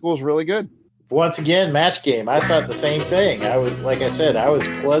the spectacle was really good. Once again, Match Game. I thought the same thing. I was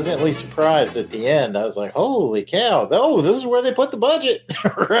pleasantly surprised at the end. I was like, holy cow. Oh, this is where they put the budget.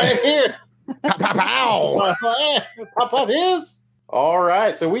 Right here. Pow. Pop his. All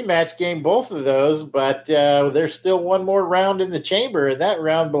right. So we Match Game both of those, but there's still one more round in the chamber, and that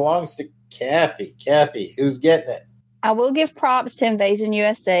round belongs to Kathy. Kathy, who's getting it? I will give props to Invasion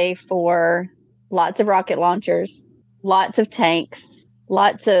USA for lots of rocket launchers, lots of tanks,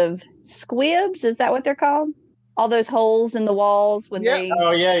 lots of squibs. Is that what they're called? All those holes in the walls when they.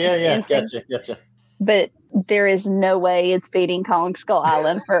 Oh, yeah. Gotcha. But there is no way it's beating Kong Skull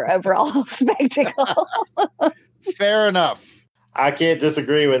Island for overall spectacle. Fair enough. I can't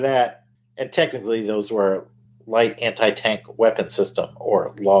disagree with that. And technically, those were light anti-tank weapon system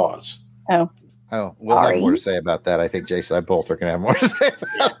or laws. Oh, we'll have more to say about that. I think Jason and I both are going to have more to say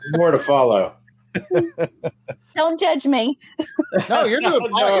about more to follow. Don't judge me. No, you're doing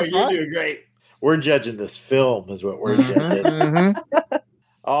fine. You're doing great. We're judging this film is what we're judging. Mm-hmm.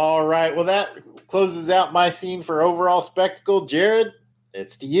 All right. Well, that closes out my scene for overall spectacle. Jared,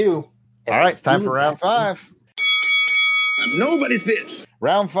 it's to you. All right. It's time for round 5. I'm nobody's bitch.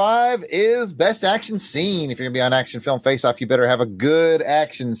 Round 5 is best action scene. If you're going to be on Action Film Face Off, you better have a good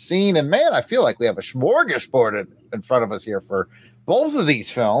action scene. And man, I feel like we have a smorgasbord in front of us here for both of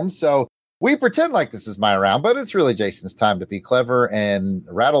these films. So we pretend like this is my round, but it's really Jason's time to be clever and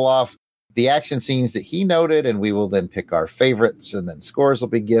rattle off the action scenes that he noted, and we will then pick our favorites, and then scores will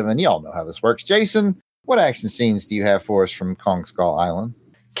be given. You all know how this works. Jason, what action scenes do you have for us from Kong Skull Island?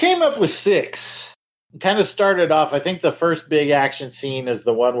 Came up with 6. Kind of started off, I think the first big action scene is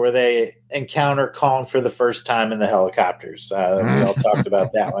the one where they encounter Kong for the first time in the helicopters. We all talked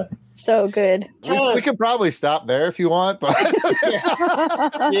about that one. So good. We could probably stop there if you want, but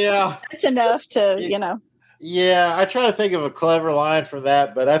yeah. That's enough to, Yeah, I try to think of a clever line from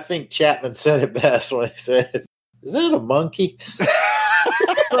that, but I think Chapman said it best when he said, "Is that a monkey?"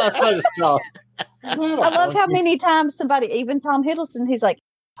 That's what it's called. I love how many times somebody, even Tom Hiddleston, he's like,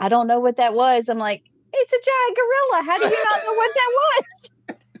 "I don't know what that was." I'm like, "It's a giant gorilla. How do you not know what that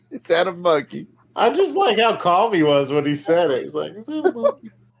was?" Is that a monkey? I just like how calm he was when he said it. He's like, "Is that a monkey?"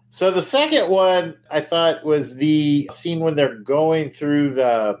 So the second one I thought was the scene when they're going through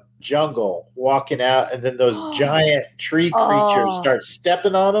the jungle walking out, and then those giant tree creatures start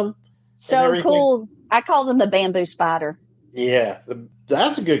stepping on them. So cool. I called him the bamboo spider. Yeah,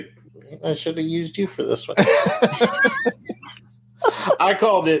 that's a good. I should have used you for this one. I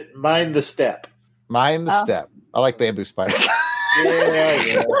called it Mind the Step. Mind the Step. I like bamboo spider.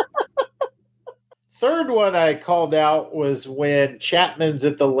 Yeah. Third one I called out was when Chapman's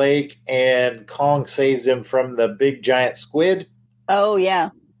at the lake and Kong saves him from the big giant squid. Oh, yeah.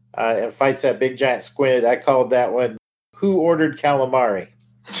 And fights that big giant squid. I called that one Who Ordered Calamari?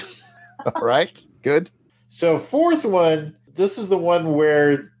 All right. Good. So fourth one, this is the one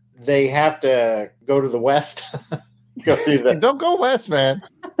where they have to go to the west. Go through the. Don't go west, man.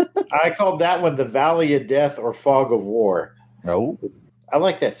 I called that one the Valley of Death or Fog of War. No. I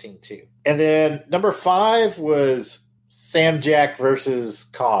like that scene too. And then number 5 was Sam Jack versus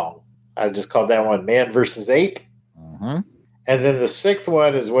Kong. I just called that one Man versus Ape. Mm-hmm. And then the 6th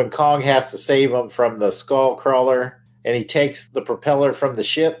one is when Kong has to save him from the skull crawler, and he takes the propeller from the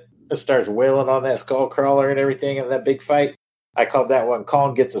ship and starts wailing on that skull crawler and everything in that big fight. I called that one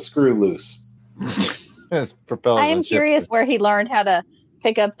Kong Gets a Screw Loose. I am curious where he learned how to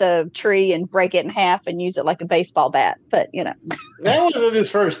pick up the tree and break it in half and use it like a baseball bat. But, That wasn't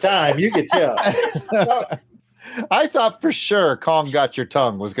his first time. You could tell. I thought for sure Kong Got Your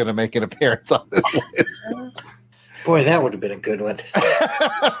Tongue was going to make an appearance on this list. Boy, that would have been a good one.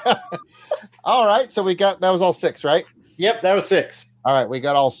 All right. So that was all 6, right? Yep, that was 6. All right. We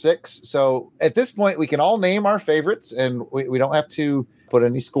got all 6. So at this point, we can all name our favorites, and we don't have to put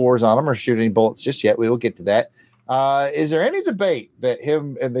any scores on them or shoot any bullets just yet. We will get to that. Is there any debate that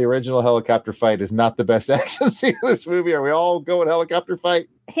him in the original helicopter fight is not the best action scene in this movie? Are we all going helicopter fight?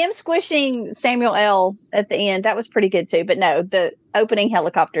 Him squishing Samuel L. at the end, that was pretty good too. But no, the opening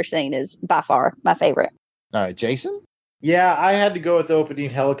helicopter scene is by far my favorite. All right, Jason? Yeah, I had to go with the opening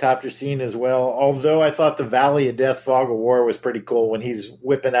helicopter scene as well. Although I thought the Valley of Death, Fog of War was pretty cool when he's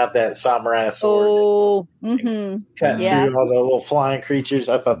whipping out that samurai sword. Oh, cutting through all the little flying creatures.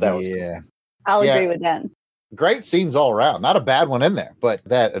 I thought that was cool. I'll agree with that. Great scenes all around. Not a bad one in there, but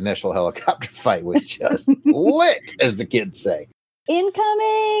that initial helicopter fight was just lit, as the kids say.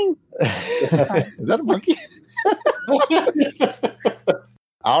 Incoming! Is that a monkey?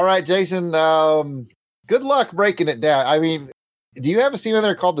 All right, Jason. Good luck breaking it down. I mean, do you have a scene in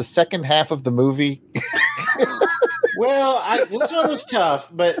there called the second half of the movie? Well, this one was tough,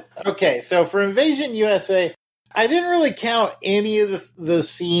 but okay. So for Invasion USA, I didn't really count any of the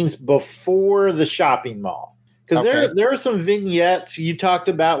scenes before the shopping mall. Because there are some vignettes you talked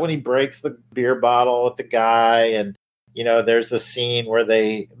about when he breaks the beer bottle with the guy, and there's the scene where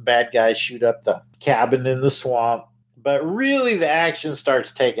bad guys shoot up the cabin in the swamp. But really, the action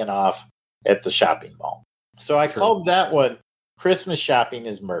starts taking off at the shopping mall. So I called that one Christmas Shopping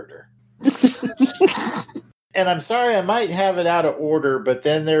is Murder. And I'm sorry, I might have it out of order, but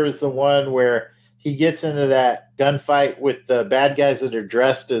then there was the one where he gets into that gunfight with the bad guys that are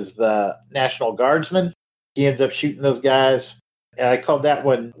dressed as the National Guardsmen. He ends up shooting those guys. And I called that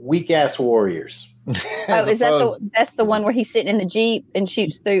one Weak Ass Warriors. That's the one where he's sitting in the Jeep and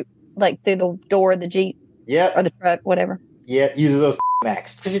shoots through the door of the Jeep? Yeah. Or the truck, whatever. Yeah, uses those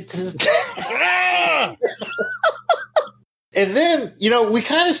Max. And then, we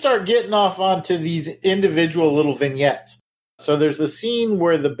kind of start getting off onto these individual little vignettes. So there's the scene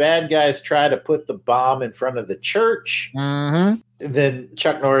where the bad guys try to put the bomb in front of the church. Mm-hmm. Then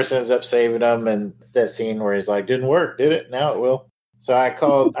Chuck Norris ends up saving them, and that scene where he's like, "Didn't work, did it? Now it will." So I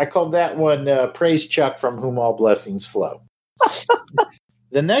called that one "Praise Chuck, from whom all blessings flow."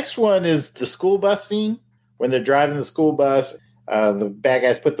 The next one is the school bus scene when they're driving the school bus. The bad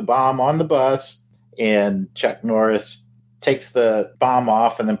guys put the bomb on the bus, and Chuck Norris takes the bomb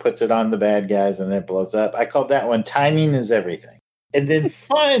off and then puts it on the bad guys, and then it blows up. I called that one Timing is Everything. And then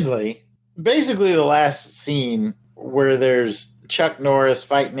finally, basically the last scene where there's Chuck Norris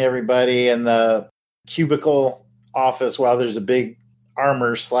fighting everybody in the cubicle office while there's a big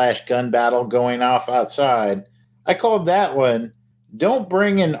armor/gun battle going off outside. I called that one Don't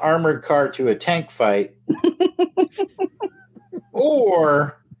Bring an Armored Car to a Tank Fight.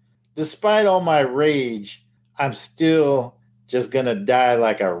 Or, despite all my rage, I'm still just going to die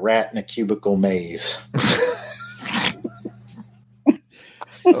like a rat in a cubicle maze.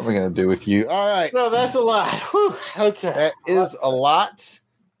 What am I going to do with you? All right. No, that's a lot. Whew. Okay. That is a lot.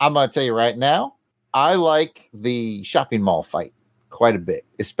 I'm going to tell you right now, I like the shopping mall fight quite a bit,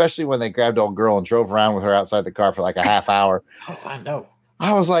 especially when they grabbed old girl and drove around with her outside the car for like a half hour. Oh, I know.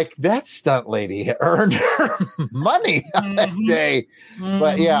 I was like, that stunt lady earned her money on that day. Mm-hmm.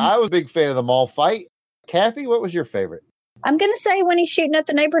 But yeah, I was a big fan of the mall fight. Kathy, what was your favorite? I'm going to say when he's shooting up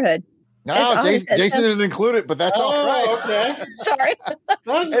the neighborhood. No, Jason didn't include it, but that's all right. Okay. Sorry.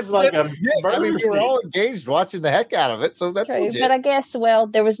 It's like a I mean, we were all engaged watching the heck out of it, so that's True, legit. but I guess, well,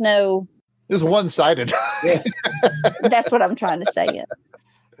 there was no... It was one-sided. That's what I'm trying to say.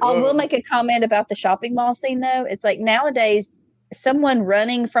 I will make a comment about the shopping mall scene, though. It's like nowadays, someone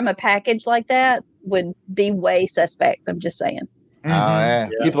running from a package like that would be way suspect. I'm just saying. Yeah.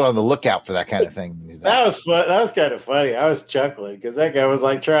 People are on the lookout for that kind of thing these days. That was fun. That was kind of funny. I was chuckling because that guy was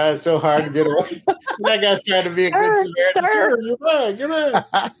like trying so hard to get away. That guy's trying to be a good Samaritan. Sure,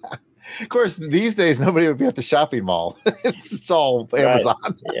 of course, these days nobody would be at the shopping mall. It's all Amazon.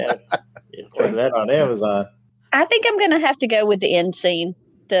 Right. Yeah, order that on Amazon. I think I'm going to have to go with the end scene.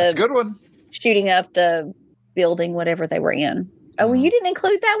 That's a good one. Shooting up the building, whatever they were in. Oh, well, you didn't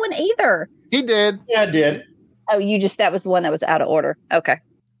include that one either. He did. Yeah, I did. Oh, that was the one that was out of order. Okay.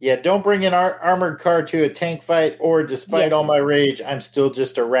 Yeah, don't bring an armored car to a tank fight, or despite all my rage, I'm still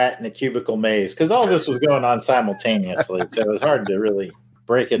just a rat in a cubicle maze. Because all this was going on simultaneously, so it was hard to really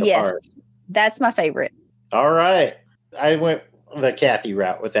break it apart. That's my favorite. All right. I went the Kathy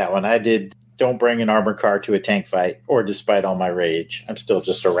route with that one. I did don't bring an armored car to a tank fight, or despite all my rage, I'm still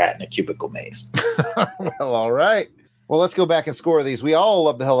just a rat in a cubicle maze. Well, all right. Well, let's go back and score these. We all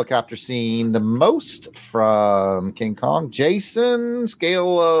love the helicopter scene the most from King Kong. Jason,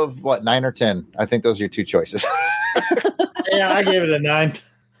 scale of 9 or 10? I think those are your two choices. Yeah, I gave it a 9.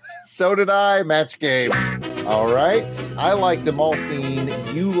 So did I. Match game. All right. I liked the mall scene.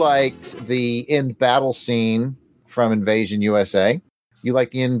 You liked the end battle scene from Invasion USA. You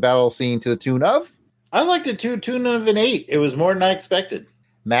liked the end battle scene to the tune of? I liked it to the tune of an 8. It was more than I expected.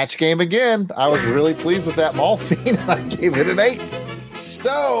 Match game again. I was really pleased with that mall scene. I gave it an 8.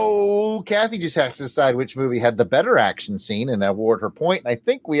 So Kathy just has to decide which movie had the better action scene and award her point. And I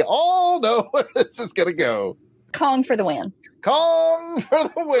think we all know where this is going to go. Kong for the win. Kong for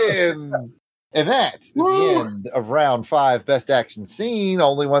the win. And that is the end of round 5, best action scene.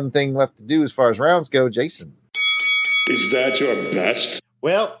 Only one thing left to do as far as rounds go. Jason. Is that your best?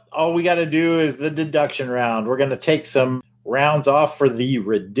 Well, all we got to do is the deduction round. We're going to take some rounds off for the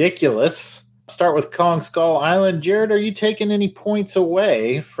ridiculous. Start with Kong Skull Island. Jared, are you taking any points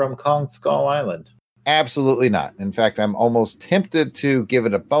away from Kong Skull Island? Absolutely not. In fact, I'm almost tempted to give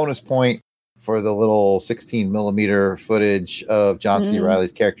it a bonus point for the little 16 millimeter footage of John C.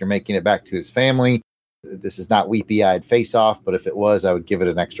 Reilly's character making it back to his family. This is not weepy-eyed face-off, but if it was, I would give it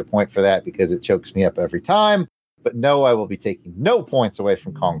an extra point for that because it chokes me up every time. But no, I will be taking no points away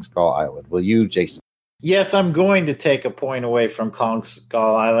from Kong Skull Island. Will you, Jason? Yes, I'm going to take a point away from Kong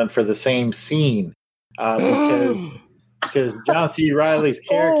Skull Island for the same scene because John C. Reilly's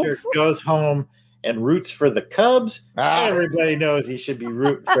character goes home and roots for the Cubs. Everybody knows he should be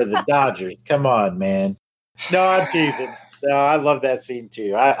rooting for the Dodgers. Come on, man. No, I'm teasing. No, I love that scene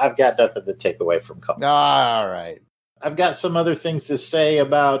too. I've got nothing to take away from Kong. All right. I've got some other things to say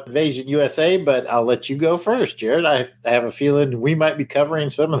about Invasion USA, but I'll let you go first, Jared. I have a feeling we might be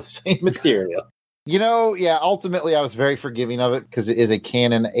covering some of the same material. You know, yeah, ultimately I was very forgiving of it because it is a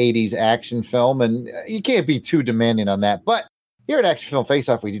canon 80s action film, and you can't be too demanding on that. But here at Action Film Face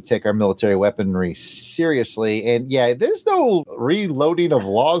Off, we do take our military weaponry seriously. And yeah, there's no reloading of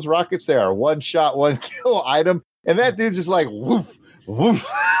Laws rockets. They are one shot, one kill item. And that dude just like woof, woof,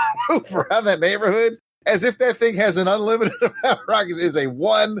 woof around that neighborhood as if that thing has an unlimited amount of rockets. It is a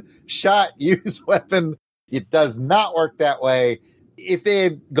one-shot use weapon. It does not work that way. If they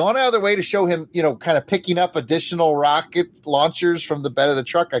had gone out of their way to show him, you know, kind of picking up additional rocket launchers from the bed of the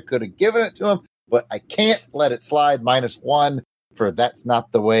truck, I could have given it to him, but I can't let it slide. -1 for that's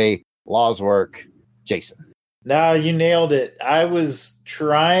not the way laws work. Jason. No, you nailed it. I was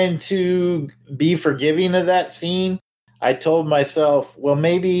trying to be forgiving of that scene. I told myself, well,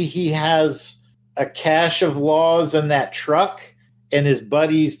 maybe he has a cache of laws in that truck and his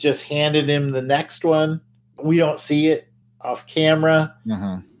buddies just handed him the next one. We don't see it off camera.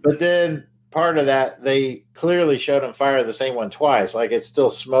 But then part of that, they clearly showed him fire the same one twice. Like it's still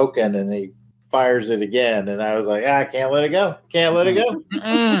smoking and he fires it again. And I was like, I can't let it go. Can't let it go.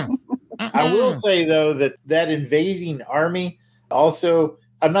 I will say, though, that invading army also,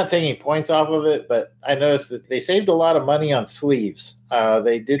 I'm not taking points off of it, but I noticed that they saved a lot of money on sleeves.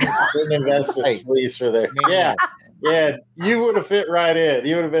 They didn't invest in sleeves for their. Yeah, you would have fit right in.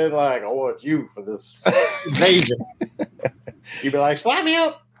 You would have been like, I want you for this invasion. You'd be like, slap me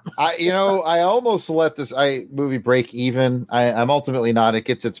up. I almost let this movie break even. I'm ultimately not. It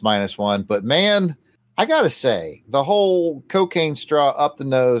gets its -1. But man, I got to say, the whole cocaine straw up the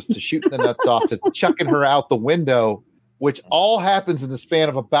nose to shooting the nuts off to chucking her out the window which all happens in the span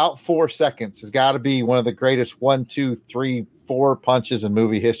of about 4 seconds, has got to be one of the greatest 1, 2, 3, 4 punches in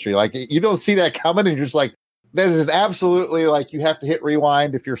movie history. Like, you don't see that coming, and you're just like, that is an absolutely, like, you have to hit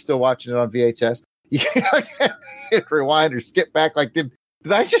rewind if you're still watching it on VHS. You can't hit rewind or skip back. Like, did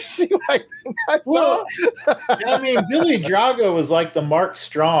I just see what I think I saw? I mean, Billy Drago was like the Mark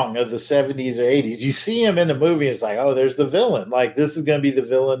Strong of the 70s or 80s. You see him in the movie, it's like, oh, there's the villain. Like, this is going to be the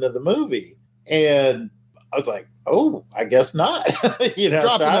villain of the movie. And I was like, oh, I guess not. Drop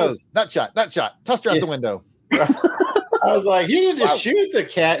the nose. Nut shot. Tossed her out the window. I was like, he didn't just shoot the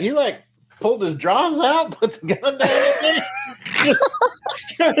cat. He, like, pulled his jaws out, put the gun down.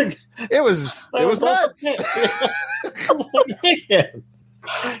 It was nuts.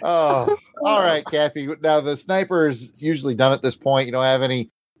 Oh, all right, Kathy. Now, the sniper is usually done at this point. You don't have any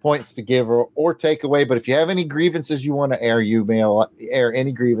points to give or take away, but if you have any grievances you want to air, you may air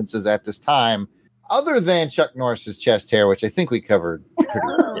any grievances at this time, other than Chuck Norris's chest hair, which I think we covered pretty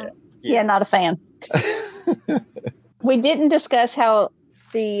well. Yeah, not a fan. We didn't discuss how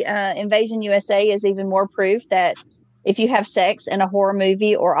the Invasion USA is even more proof that if you have sex in a horror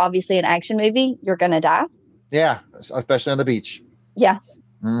movie or obviously an action movie, you're going to die. Yeah, especially on the beach. Yeah.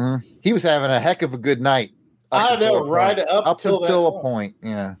 Mm-hmm. He was having a heck of a good night. I know, right up until a point.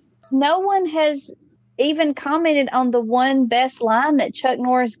 Yeah. No one has even commented on the one best line that Chuck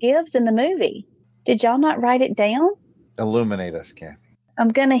Norris gives in the movie. Did y'all not write it down? Illuminate us, Kathy. I'm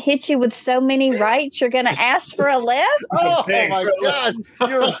going to hit you with so many rights, you're going to ask for a left? Oh, my gosh.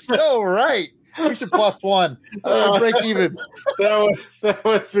 You're so right. We should +1. Break even. That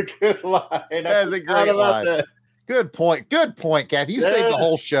was a good line. That's a great line. That. Good point, Kathy. You saved the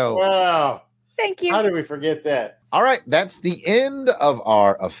whole show. Wow. Thank you. How did we forget that? All right. That's the end of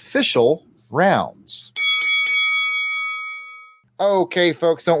our official rounds. Okay,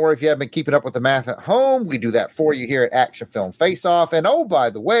 folks, don't worry if you haven't been keeping up with the math at home. We do that for you here at Action Film Face Off. And oh, by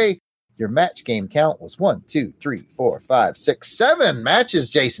the way, your match game count was 1, 2, 3, 4, 5, 6, 7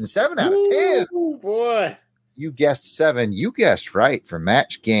 matches, Jason. 7 out of 10. Oh, boy. You guessed 7. You guessed right for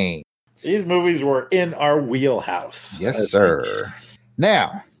match game. These movies were in our wheelhouse. Yes, sir.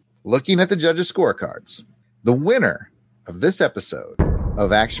 Now, looking at the judges' scorecards, the winner of this episode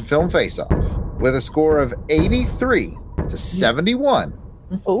of Action Film Face Off with a score of 83 to 71.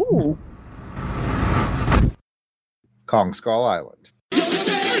 Ooh. Kong Skull Island.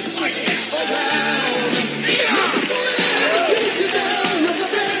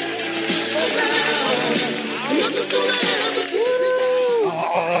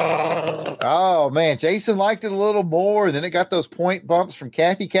 Oh, man. Jason liked it a little more. Then it got those point bumps from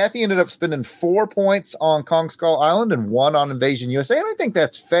Kathy. Kathy ended up spending 4 points on Kong Skull Island and 1 on Invasion USA. And I think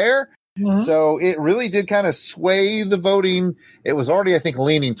that's fair. Mm-hmm. So it really did kind of sway the voting. It was already, I think,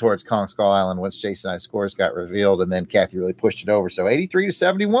 leaning towards Kong Skull Island once Jason and I's scores got revealed. And then Kathy really pushed it over. So 83 to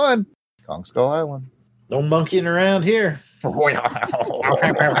 71, Kong Skull Island. No monkeying around here.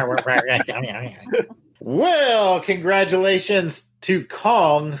 Well, congratulations to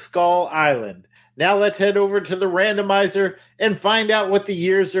Kong Skull Island. Now let's head over to the randomizer and find out what the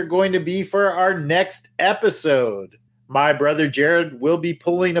years are going to be for our next episode. My brother Jared will be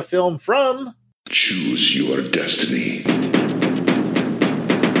pulling a film from Choose Your Destiny.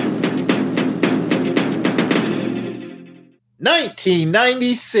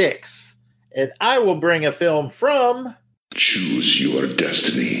 (1996), and I will bring a film from Choose Your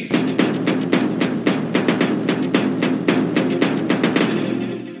Destiny.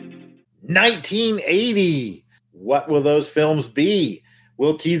 (1980). What will those films be?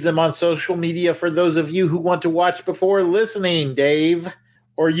 We'll tease them on social media for those of you who want to watch before listening, Dave.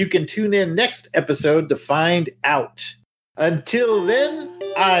 Or you can tune in next episode to find out. Until then,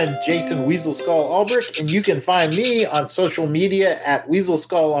 I'm Jason Weasel Skull Albrick, and you can find me on social media at Weasel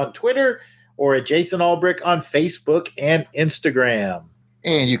Skull on Twitter or at Jason Albrick on Facebook and Instagram.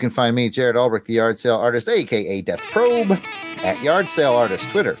 And you can find me, Jared Albrick, the Yard Sale Artist, a.k.a. Death Probe, at Yard Sale Artist,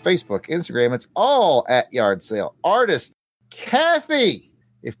 Twitter, Facebook, Instagram. It's all at Yard Sale Artist. Kathy,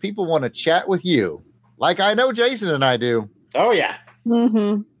 if people want to chat with you, like I know Jason and I do. Oh, yeah.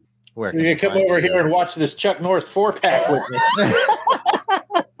 Mm-hmm. Where you can come over here and watch this Chuck Norris 4-pack with me.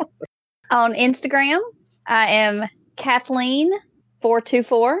 On Instagram, I am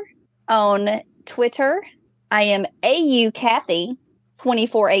Kathleen424. On Twitter, I am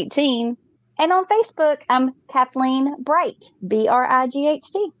AUKathy2418. And on Facebook, I'm Kathleen Bright, Bright.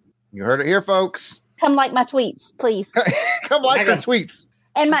 You heard it here, folks. Come like my tweets, please. Come like her tweets.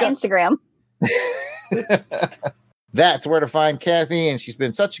 And my Instagram. That's where to find Kathy, and she's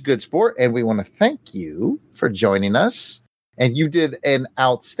been such a good sport, and we want to thank you for joining us. And you did an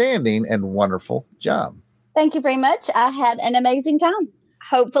outstanding and wonderful job. Thank you very much. I had an amazing time.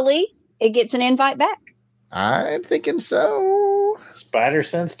 Hopefully, it gets an invite back. I'm thinking so. Spider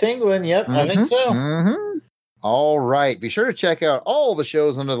sense tingling. Yep, I think so. Mm-hmm. All right. Be sure to check out all the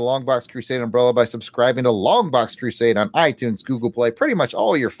shows under the Longbox Crusade umbrella by subscribing to Longbox Crusade on iTunes, Google Play, pretty much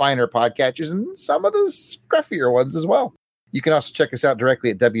all your finer podcatchers, and some of the scruffier ones as well. You can also check us out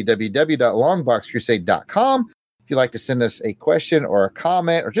directly at www.longboxcrusade.com. If you'd like to send us a question or a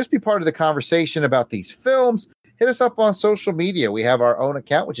comment or just be part of the conversation about these films, hit us up on social media. We have our own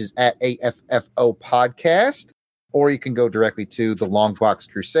account, which is at AFFO Podcast. Or you can go directly to the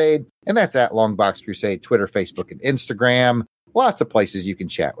Longbox Crusade, and that's at Longbox Crusade, Twitter, Facebook, and Instagram. Lots of places you can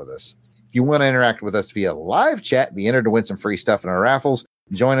chat with us. If you want to interact with us via live chat, be entered to win some free stuff in our raffles.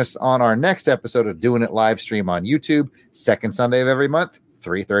 Join us on our next episode of Doing It live stream on YouTube, second Sunday of every month,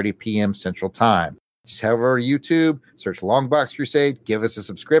 3:30 p.m. Central Time. Just head over to YouTube, search Longbox Crusade, give us a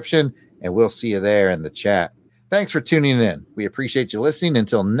subscription, and we'll see you there in the chat. Thanks for tuning in. We appreciate you listening.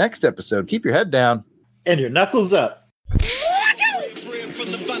 Until next episode, keep your head down. And your knuckles up.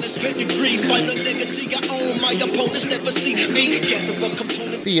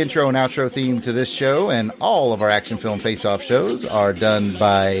 The intro and outro theme to this show and all of our Action Film Face-Off shows are done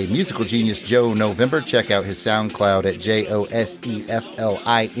by musical genius Joe November. Check out his SoundCloud at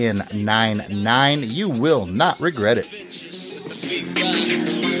JOSEFLIN99. You will not regret it.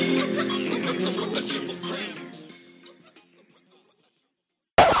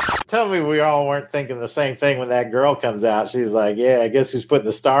 Tell me we all weren't thinking the same thing when that girl comes out. She's like, yeah, I guess he's putting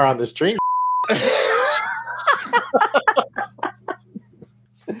the star on this tree.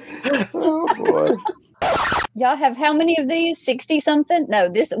 Oh, boy. Y'all have how many of these? 60 something?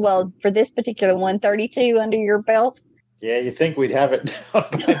 No, for this particular one, 32 under your belt. Yeah, you think we'd have it down.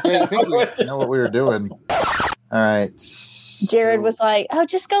 Yeah, you think we'd know what we were doing. All right. Jared was like, oh,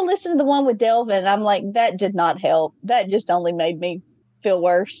 just go listen to the one with Delvin. I'm like, that did not help. That just only made me feel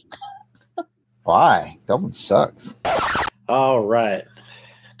worse. Why? Delvin sucks. All right.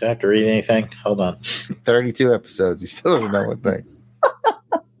 Do I have to read anything? Hold on. 32 episodes. He still doesn't know what things.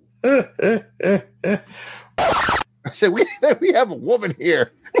 I said, we have a woman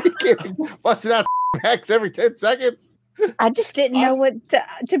here. We can't be busting out hacks every 10 seconds. I just didn't know what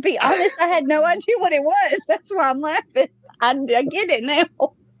to be honest. I had no idea what it was. That's why I'm laughing. I get it now.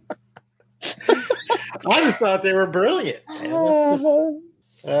 I just thought they were brilliant.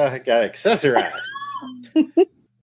 I got accessorized.